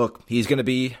look, he's going to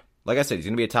be, like I said, he's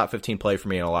going to be a top 15 play for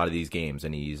me in a lot of these games,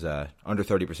 and he's under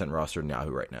 30% rostered in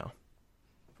Yahoo right now.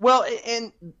 Well,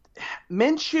 and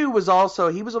Minshew was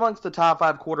amongst the top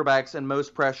 5 quarterbacks and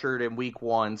most pressured in week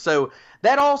 1. So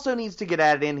that also needs to get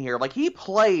added in here. Like, he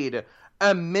played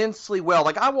immensely well.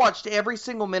 Like, I watched every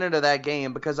single minute of that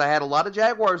game because I had a lot of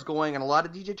Jaguars going and a lot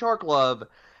of DJ Chark love,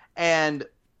 and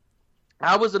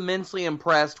I was immensely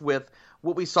impressed with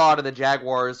what we saw to the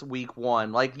Jaguars week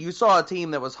 1. Like, you saw a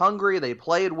team that was hungry, they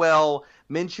played well,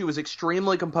 Minshew was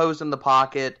extremely composed in the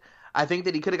pocket. I think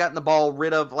that he could have gotten the ball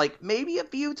rid of, like, maybe a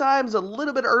few times a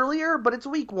little bit earlier, but it's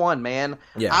week 1, man.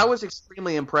 Yeah. I was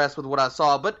extremely impressed with what I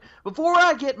saw. But before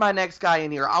I get my next guy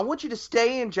in here, I want you to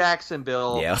stay in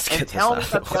Jacksonville and tell me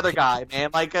about the other guy,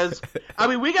 man. Like, because,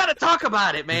 we got to talk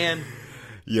about it, man.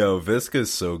 Yo,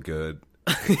 Viska's so good.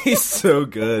 He's so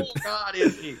good. Oh, God,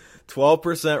 is he? 12%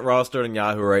 rostered in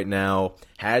Yahoo right now.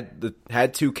 Had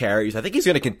 2 carries. I think he's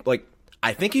going to,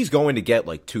 I think he's going to get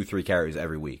 2-3 carries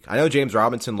every week. I know James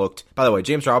Robinson by the way,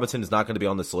 James Robinson is not going to be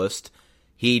on this list.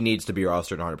 He needs to be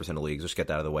rostered in 100% of leagues. Just get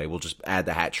that out of the way. We'll just add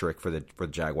the hat trick for the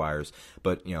Jaguars.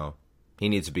 But, he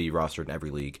needs to be rostered in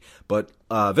every league. But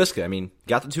Viska,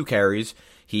 got the 2 carries.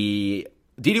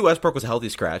 D.D. Westbrook was a healthy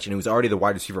scratch, and he was already the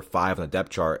wide receiver 5 on the depth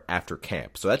chart after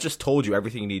camp. So that just told you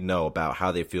everything you need to know about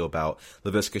how they feel about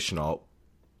Laviska Shenault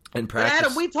in practice.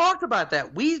 Adam, we talked about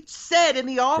that. We said in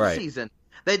the offseason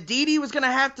that D.D. was going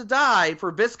to have to die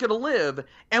for Viska to live,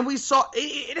 and we saw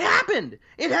it happened.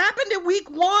 It happened in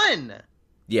week 1.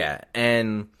 Yeah,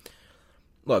 and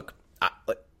look,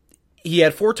 he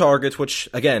had 4 targets, which,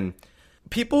 again,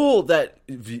 people that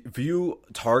view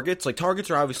targets,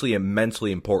 targets are obviously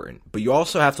immensely important, but you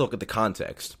also have to look at the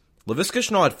context. Laviska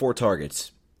Shenault had 4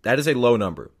 targets. That is a low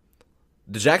number.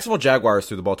 The Jacksonville Jaguars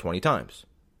threw the ball 20 times.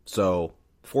 So,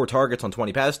 4 targets on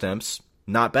 20 pass attempts,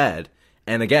 not bad.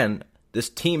 And again, this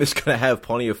team is going to have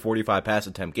plenty of 45 pass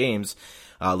attempt games.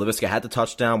 Laviska had the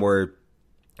touchdown where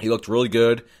he looked really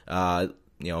good,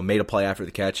 made a play after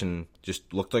the catch and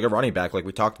just looked like a running back like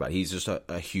we talked about. He's just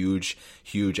a huge,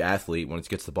 huge athlete when he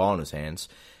gets the ball in his hands.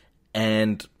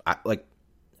 And I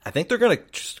think they're going to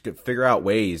just figure out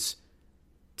ways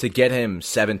to get him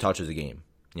 7 touches a game.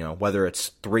 Whether it's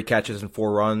 3 catches and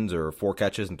 4 runs or 4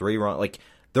 catches and 3 runs,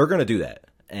 they're going to do that.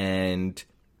 And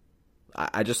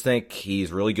I just think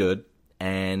he's really good.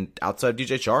 And outside of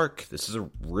DJ Chark, this is a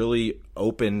really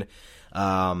open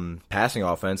passing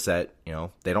offense that,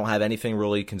 they don't have anything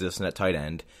really consistent at tight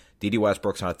end. D.D.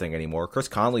 Westbrook's not a thing anymore. Chris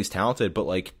Conley's talented, but,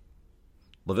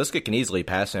 Laviska can easily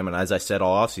pass him. And as I said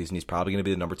all offseason, he's probably going to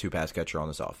be the number 2 pass catcher on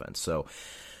this offense. So,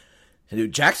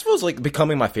 dude, Jacksonville's,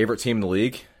 becoming my favorite team in the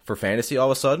league for fantasy all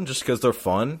of a sudden just because they're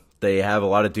fun. They have a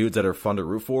lot of dudes that are fun to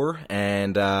root for.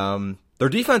 And their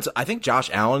defense, I think Josh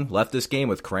Allen left this game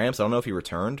with cramps. I don't know if he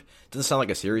returned. Doesn't sound like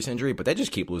a serious injury, but they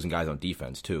just keep losing guys on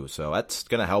defense too. So that's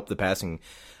going to help the passing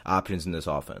options in this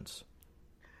offense.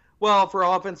 Well, for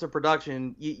offensive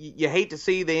production, you hate to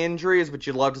see the injuries, but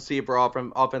you love to see it for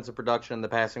offensive production and the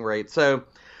passing rate. So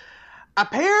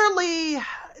apparently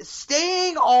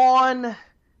staying on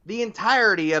the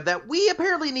entirety of that, we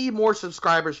apparently need more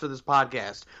subscribers for this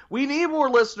podcast. We need more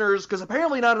listeners because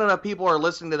apparently not enough people are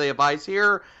listening to the advice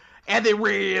here, and they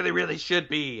really, really should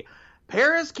be.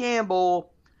 Paris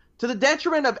Campbell, to the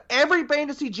detriment of every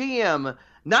fantasy GM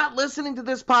not listening to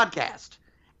this podcast,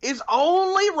 is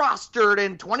only rostered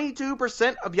in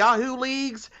 22% of Yahoo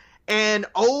leagues, and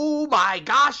oh my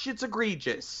gosh, it's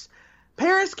egregious.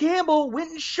 Paris Campbell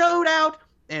went and showed out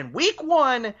in week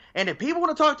 1, and if people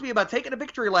want to talk to me about taking a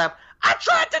victory lap, I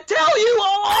tried to tell you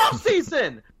all off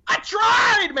season. I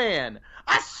tried, man.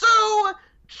 I so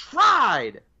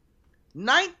tried.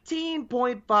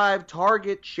 19.5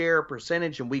 target share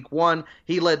percentage in week 1.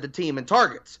 He led the team in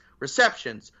targets,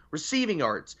 receptions, receiving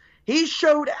yards. He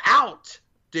showed out,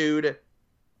 dude.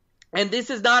 And this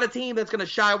is not a team that's going to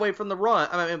shy away from the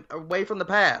run, away from the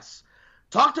pass.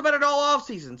 Talked about it all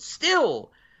offseason.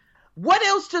 Still, what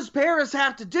else does Paris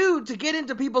have to do to get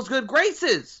into people's good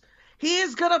graces? He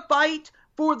is going to fight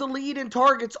for the lead in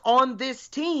targets on this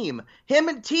team. Him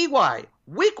and T.Y.,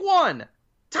 week 1,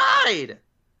 tied.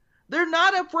 They're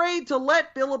not afraid to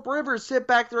let Phillip Rivers sit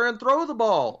back there and throw the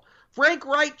ball. Frank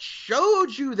Reich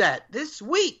showed you that this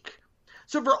week.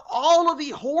 So for all of the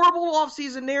horrible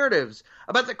offseason narratives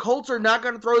about the Colts are not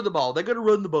going to throw the ball, they're going to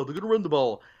run the ball, they're going to run the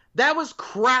ball, that was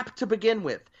crap to begin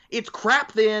with. It's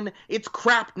crap then, it's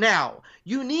crap now.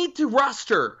 You need to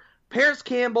roster Paris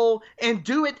Campbell and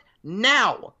do it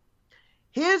now.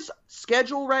 His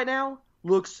schedule right now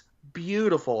looks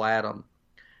beautiful, Adam.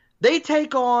 They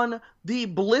take on the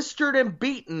blistered and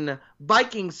beaten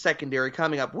Vikings secondary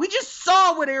coming up. We just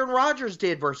saw what Aaron Rodgers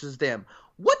did versus them.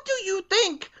 What do you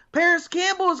think Paris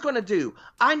Campbell is going to do?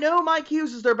 I know Mike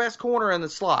Hughes is their best corner in the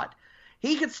slot.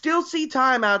 He could still see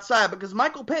time outside because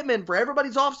Michael Pittman, for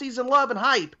everybody's offseason love and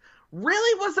hype,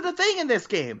 really wasn't a thing in this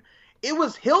game. It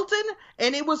was Hilton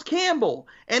and it was Campbell,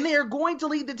 and they are going to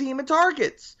lead the team in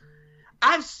targets.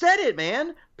 I've said it,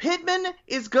 man. Pittman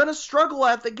is going to struggle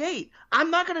at the gate. I'm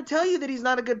not going to tell you that he's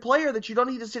not a good player, that you don't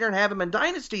need to sit there and have him in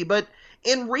Dynasty, but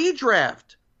in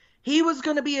redraft, he was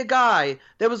going to be a guy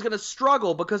that was going to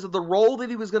struggle because of the role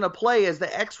that he was going to play as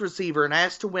the X receiver and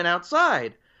asked to win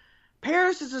outside.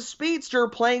 Paris is a speedster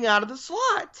playing out of the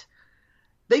slot.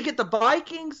 They get the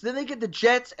Vikings, then they get the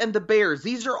Jets and the Bears.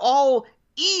 These are all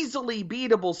easily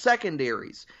beatable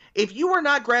secondaries. If you are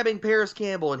not grabbing Paris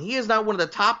Campbell and he is not one of the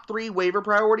top 3 waiver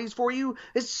priorities for you,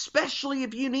 especially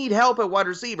if you need help at wide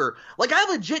receiver, like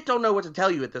I legit don't know what to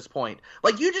tell you at this point.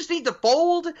 Like you just need to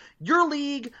fold your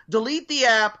league, delete the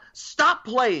app, stop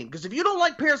playing. Because if you don't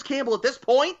like Paris Campbell at this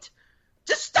point,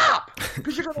 just stop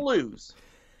because you're going to lose.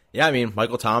 Yeah, I mean,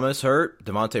 Michael Thomas hurt,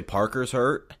 Devontae Parker's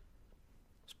hurt.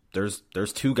 There's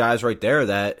 2 guys right there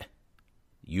that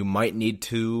you might need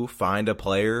to find a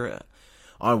player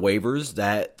on waivers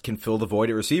that can fill the void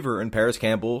at receiver, and Paris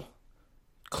Campbell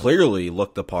clearly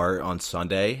looked the part on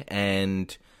Sunday,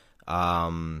 and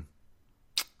I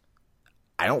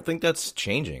don't think that's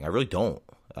changing. I really don't.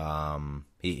 They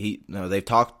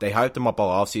hyped him up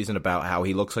all offseason about how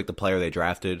he looks like the player they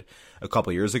drafted a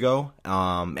couple years ago,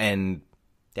 and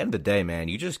at the end of the day, man,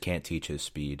 you just can't teach his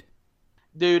speed.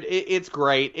 Dude, it's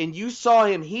great. And you saw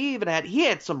him, he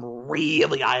had some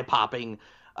really eye-popping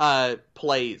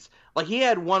plays. Like, he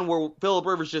had one where Phillip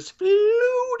Rivers just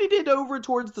floated it over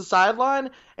towards the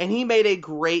sideline, and he made a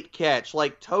great catch.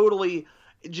 Like, totally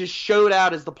just showed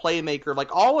out as the playmaker.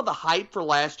 Like, all of the hype for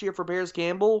last year for Paris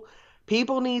Campbell,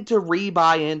 people need to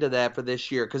re-buy into that for this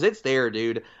year, because it's there,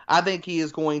 dude. I think he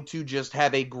is going to just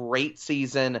have a great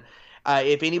season.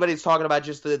 If anybody's talking about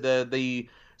just the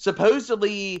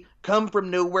supposedly come from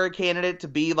nowhere candidate to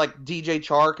be like DJ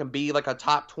Chark and be like a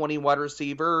top 20 wide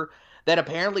receiver that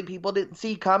apparently people didn't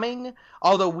see coming,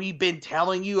 although we've been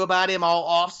telling you about him all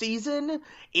off season,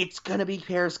 it's going to be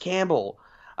Paris Campbell.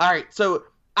 All right, so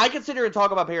I can sit here and talk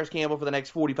about Paris Campbell for the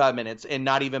next 45 minutes and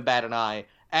not even bat an eye.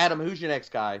 Adam, who's your next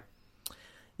guy?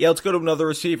 Yeah, let's go to another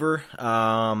receiver.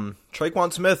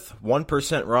 Traquan Smith, 1%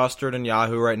 rostered in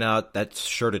Yahoo right now. That's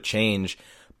sure to change.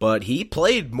 But he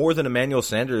played more than Emmanuel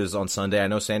Sanders on Sunday. I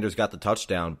know Sanders got the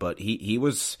touchdown, but he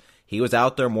was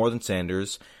out there more than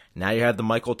Sanders. Now you have the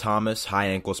Michael Thomas high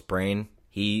ankle sprain.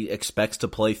 He expects to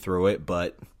play through it,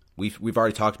 but we've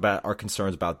already talked about our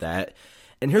concerns about that.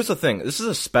 And here's the thing. This is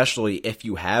especially if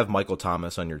you have Michael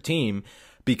Thomas on your team,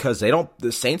 because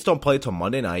the Saints don't play till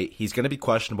Monday night. He's going to be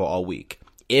questionable all week.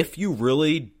 If you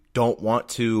really don't want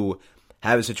to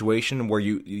have a situation where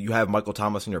you have Michael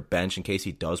Thomas on your bench in case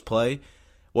he does play,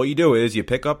 what you do is you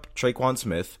pick up Tre'Quan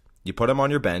Smith, you put him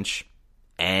on your bench,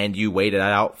 and you wait it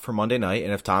out for Monday night.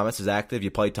 And if Thomas is active,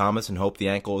 you play Thomas and hope the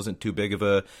ankle isn't too big of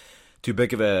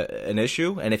an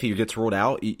issue. And if he gets ruled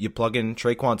out, you plug in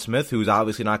Tre'Quan Smith, who's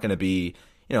obviously not going to be,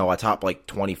 a top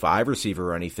 25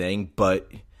 receiver or anything,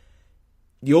 but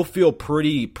you'll feel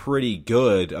pretty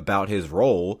good about his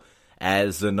role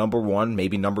as the number one,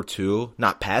 maybe number two,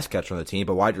 not pass catcher on the team,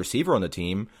 but wide receiver on the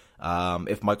team.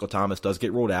 If Michael Thomas does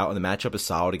get ruled out and the matchup is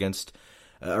solid against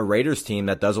a Raiders team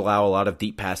that does allow a lot of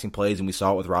deep passing plays, and we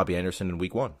saw it with Robbie Anderson in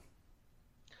week 1.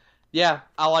 Yeah,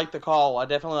 I like the call. I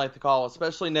definitely like the call,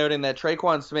 especially noting that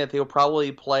Tre'Quan Smith, he'll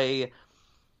probably play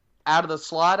out of the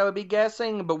slot, I would be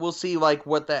guessing, but we'll see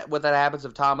what that happens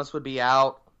if Thomas would be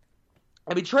out.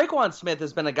 I mean, Tre'Quan Smith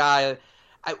has been a guy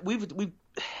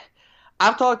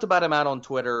I've talked about him out on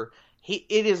Twitter.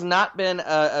 It has not been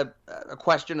a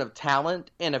question of talent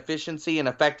and efficiency and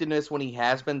effectiveness when he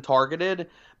has been targeted,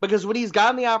 because when he's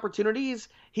gotten the opportunities,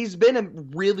 he's been a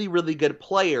really, really good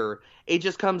player. It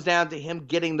just comes down to him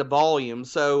getting the volume.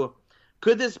 So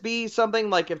could this be something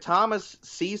like if Thomas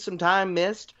sees some time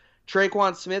missed,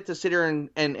 Tre'Quan Smith to sit here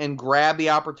and grab the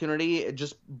opportunity,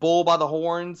 just bull by the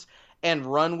horns and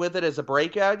run with it as a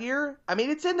breakout year? I mean,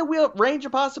 it's in the range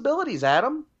of possibilities,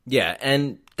 Adam. Yeah,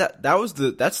 and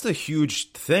that's the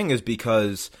huge thing, is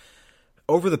because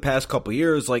over the past couple of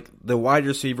years, the wide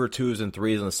receiver 2s and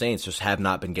 3s on the Saints just have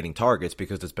not been getting targets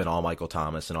because it's been all Michael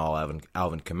Thomas and all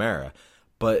Alvin Kamara.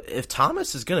 But if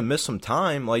Thomas is going to miss some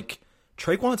time,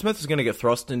 Tre'Quan Smith is going to get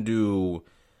thrust into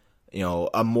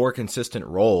a more consistent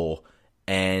role,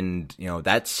 and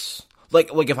that's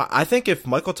I think if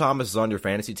Michael Thomas is on your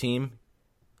fantasy team,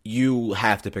 you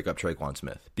have to pick up Tre'Quan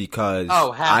Smith, because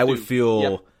I would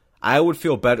feel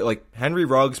better. Henry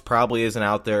Ruggs probably isn't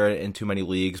out there in too many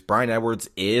leagues. Bryan Edwards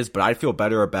is, but I'd feel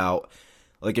better about,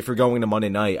 if you're going to Monday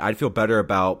night, I'd feel better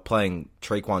about playing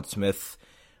Tre'Quan Smith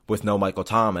with no Michael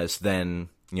Thomas than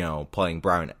playing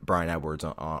Bryan Edwards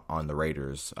on the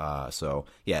Raiders. So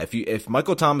yeah, if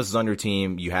Michael Thomas is on your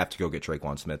team, you have to go get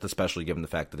Tre'Quan Smith, especially given the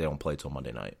fact that they don't play till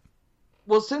Monday night.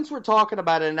 Well, since we're talking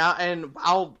about it now, and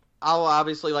I'll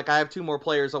obviously, I have 2 more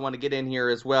players I want to get in here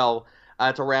as well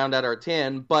to round out our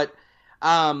 10, but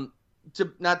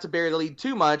not to bury the lead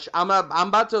too much, I'm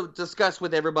about to discuss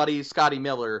with everybody Scotty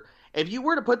Miller. If you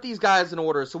were to put these guys in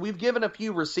order, so we've given a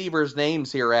few receivers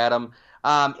names here, Adam.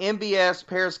 MVS,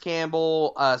 Paris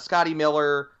Campbell, Scotty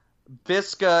Miller,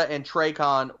 Viska, and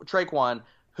Tre'Quan.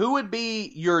 Who would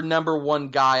be your number one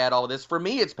guy at all this? For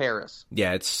me, it's Paris.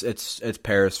 Yeah, it's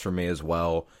Paris for me as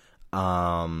well.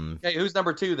 Okay, who's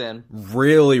number 2 then?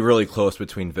 Really, really close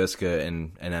between Viska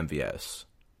and MVS.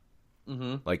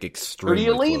 Mm-hmm. Extremely Who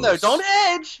do you lean, close. though? Don't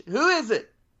edge. Who is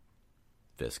it?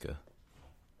 Viska.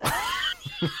 I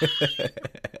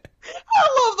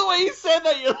love the way you said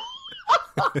that.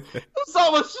 It's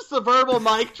almost just a verbal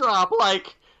mic drop.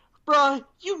 Bruh,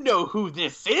 you know who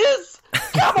this is?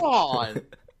 Come on.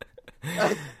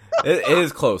 It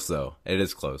is close, though.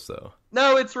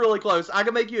 No, it's really close. I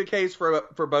can make you a case for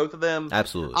both of them.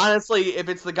 Absolutely. Honestly, if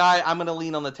it's the guy, I'm going to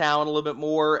lean on the talent a little bit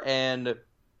more, and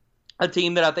a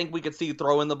team that I think we could see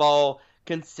throwing the ball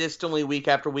consistently week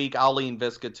after week, I'll lean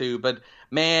Viska too. But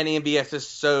man, MVS is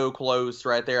so close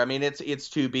right there. I mean, it's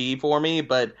 2B for me,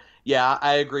 but yeah,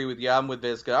 I agree with you. I'm with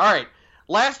Viska. All right,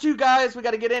 last 2 guys we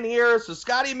got to get in here. So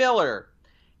Scotty Miller,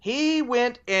 he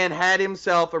went and had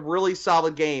himself a really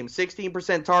solid game.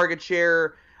 16% target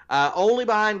share, only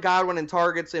behind Godwin in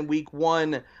targets in week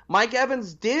 1. Mike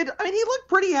Evans he looked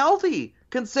pretty healthy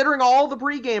considering all the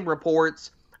pregame reports.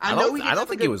 I don't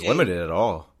think he was limited at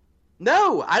all.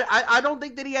 No, I don't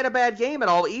think that he had a bad game at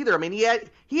all either. I mean, he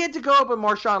had to go up with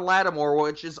Marshawn Lattimore,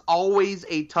 which is always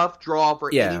a tough draw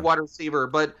for any wide receiver.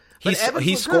 But he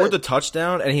scored the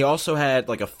touchdown, and he also had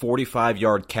a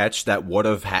 45-yard catch that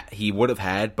he would have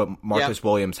had, but Marcus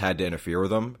Williams had to interfere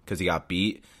with him because he got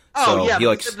beat. Oh, so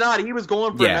he was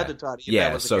going for another touch.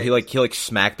 Yeah, so he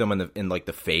smacked him in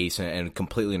the face and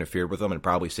completely interfered with him and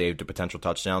probably saved a potential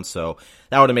touchdown. So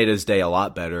that would have made his day a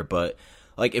lot better. But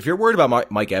if you're worried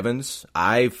about Mike Evans,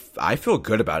 I feel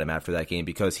good about him after that game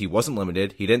because he wasn't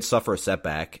limited. He didn't suffer a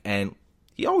setback, and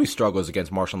he always struggles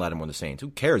against Marshawn Lattimore and the Saints. Who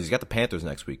cares? He's got the Panthers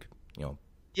next week.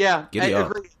 Yeah, I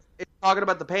agree. Talking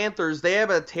about the Panthers, they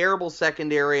have a terrible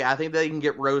secondary. I think they can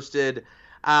get roasted.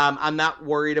 I'm not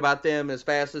worried about them as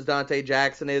fast as Dante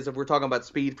Jackson is. If we're talking about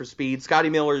speed for speed, Scotty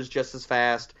Miller is just as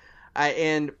fast.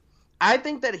 And I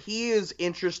think that he is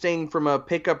interesting from a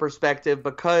pickup perspective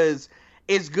because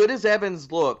as good as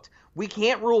Evans looked, we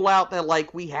can't rule out that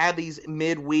like we had these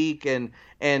midweek and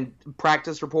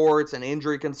practice reports and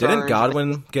injury concerns. Didn't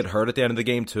Godwin get hurt at the end of the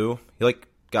game too?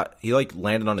 He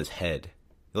landed on his head.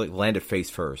 He landed face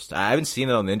first. I haven't seen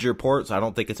it on the injury report, so I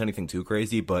don't think it's anything too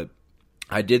crazy, but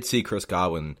I did see Chris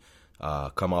Godwin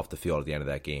come off the field at the end of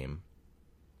that game.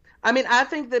 I mean, I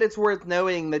think that it's worth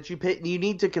knowing that you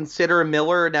need to consider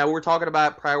Miller. Now, we're talking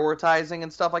about prioritizing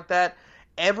and stuff like that.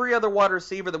 Every other wide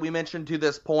receiver that we mentioned to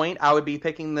this point, I would be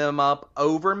picking them up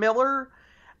over Miller.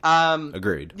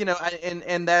 Agreed. You know,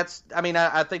 and that's, I mean,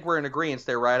 I think we're in agreement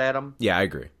there, right, Adam? Yeah, I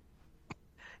agree.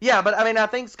 Yeah, but I mean, I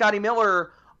think Scotty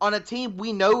Miller on a team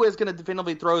we know is going to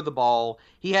definitively throw the ball.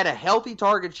 He had a healthy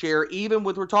target share, even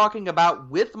with we're talking about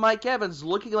with Mike Evans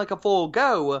looking like a full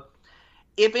go.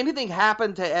 If anything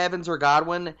happened to Evans or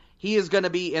Godwin, he is going to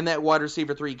be in that wide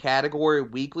receiver 3 category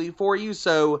weekly for you.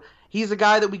 So he's a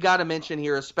guy that we got to mention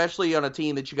here, especially on a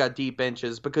team that you got deep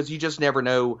benches, because you just never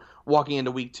know walking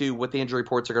into week 2 what the injury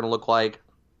reports are going to look like.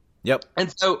 Yep.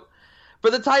 And so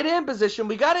for the tight end position,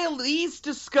 we got to at least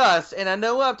discuss, and I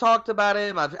know I've talked about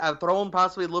him. I've thrown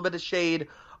possibly a little bit of shade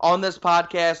on this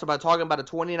podcast about talking about a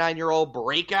 29-year-old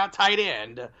breakout tight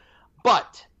end,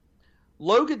 but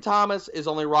Logan Thomas is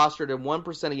only rostered in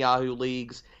 1% of Yahoo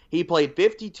leagues. He played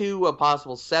 52 of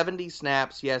possible 70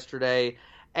 snaps yesterday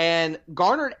and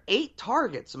garnered 8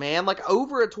 targets, man, like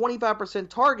over a 25%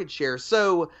 target share.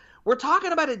 So we're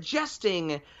talking about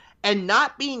adjusting and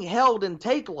not being held in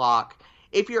take lock.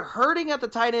 If you're hurting at the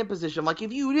tight end position, like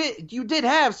if you did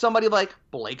have somebody like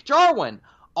Blake Jarwin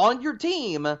on your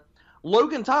team,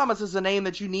 Logan Thomas is a name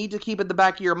that you need to keep in the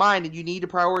back of your mind and you need to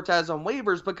prioritize on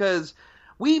waivers because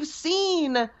we've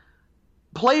seen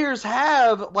players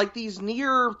have like these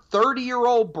near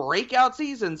 30-year-old breakout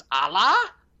seasons, a la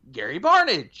Gary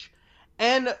Barnidge,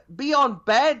 and be on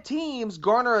bad teams,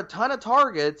 garner a ton of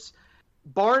targets.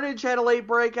 Barnidge had a late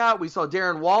breakout. We saw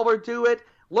Darren Waller do it.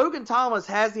 Logan Thomas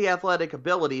has the athletic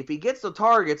ability. If he gets the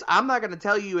targets, I'm not going to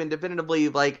tell you indefinitively,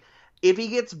 like, if he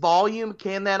gets volume,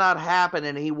 can that not happen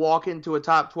and he walk into a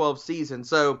top 12 season?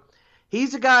 So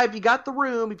he's a guy, if you got the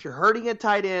room, if you're hurting at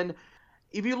tight end,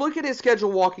 if you look at his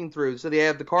schedule walking through, so they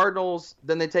have the Cardinals,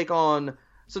 then they take on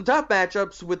some tough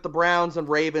matchups with the Browns and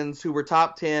Ravens, who were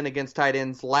top 10 against tight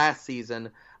ends last season.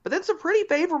 But then some pretty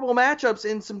favorable matchups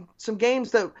in some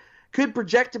games that could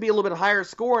project to be a little bit higher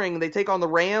scoring. They take on the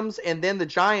Rams and then the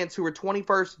Giants, who were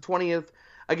 21st and 20th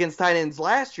against tight ends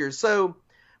last year. So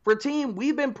for a team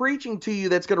we've been preaching to you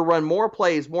that's going to run more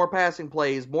plays, more passing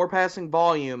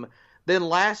volume than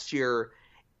last year,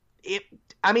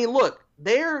 look,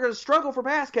 they're going to struggle for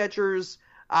pass catchers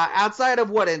outside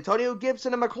of Antonio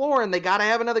Gibson and McLaurin. They got to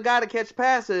have another guy to catch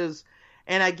passes.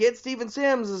 And I get Steven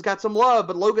Sims has got some love,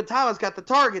 but Logan Thomas got the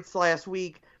targets last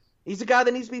week. He's a guy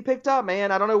that needs to be picked up,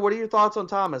 man. I don't know. What are your thoughts on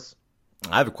Thomas?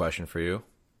 I have a question for you.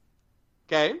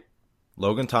 Okay.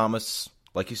 Logan Thomas,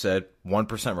 like you said,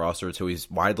 1% roster, so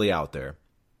he's widely out there.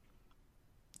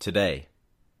 Today,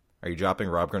 are you dropping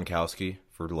Rob Gronkowski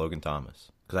for Logan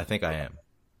Thomas? Because I think I am.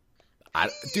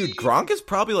 Dude, Gronk is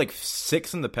probably like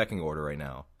 6 in the pecking order right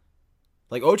now.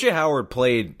 Like, O.J. Howard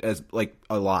played as like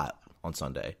a lot on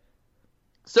Sunday.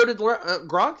 So did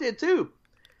Gronk did too.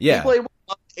 Yeah. He played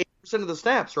 8% of the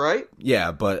snaps, right?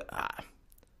 Yeah, but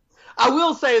I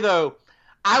will say though,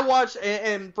 I watched,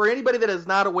 and for anybody that is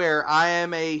not aware, I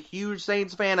am a huge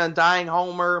Saints fan, undying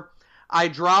homer. I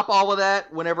drop all of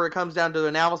that whenever it comes down to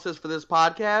analysis for this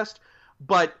podcast,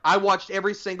 but I watched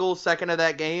every single second of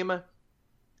that game.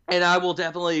 And I will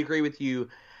definitely agree with you.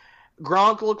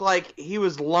 Gronk looked like he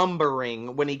was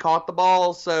lumbering when he caught the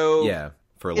ball. So yeah,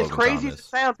 for Logan as crazy Thomas. as it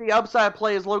sounds, the upside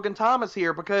play is Logan Thomas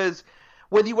here because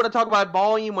whether you want to talk about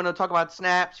volume, you want to talk about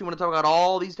snaps, you want to talk about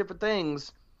all these different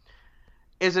things,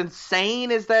 as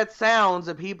insane as that sounds,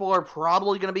 that people are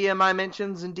probably going to be in my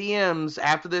mentions and DMs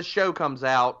after this show comes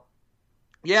out.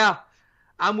 Yeah,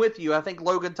 I'm with you. I think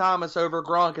Logan Thomas over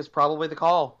Gronk is probably the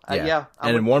call. Yeah.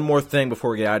 And one more thing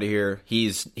before we get out of here,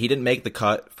 he didn't make the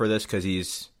cut for this because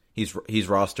he's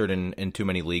rostered in too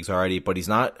many leagues already, but he's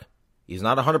not 100%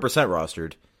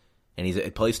 rostered, and he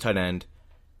plays tight end.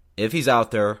 If he's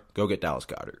out there, go get Dallas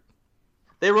Goedert.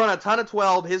 They run a ton of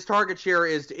 12. His target share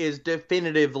is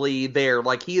definitively there.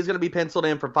 Like, he is going to be penciled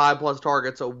in for 5+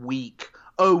 targets a week.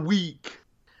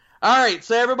 All right,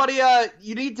 so everybody,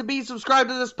 you need to be subscribed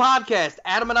to this podcast.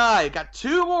 Adam and I got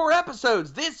 2 more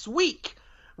episodes this week.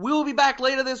 We will be back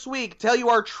later this week. Tell you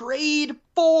our trade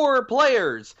 4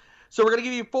 players. So we're going to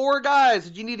give you 4 guys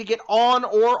that you need to get on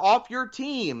or off your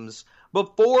teams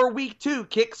before week 2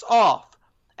 kicks off.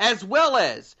 As well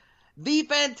as the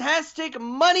fantastic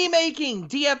money-making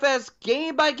DFS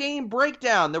game-by-game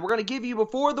breakdown that we're going to give you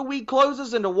before the week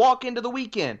closes and to walk into the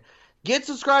weekend. Get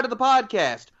subscribed to the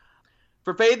podcast.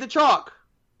 For Fade the Chalk,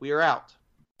 we are out.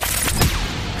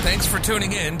 Thanks for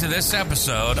tuning in to this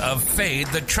episode of Fade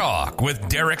the Chalk with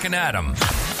Derek and Adam.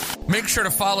 Make sure to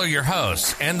follow your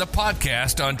hosts and the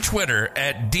podcast on Twitter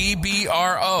at DBRO_FFB,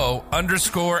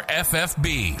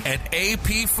 at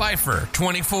AP Pfeiffer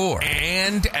 24,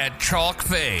 and at Chalk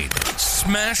Fade.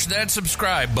 Smash that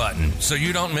subscribe button so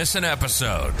you don't miss an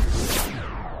episode.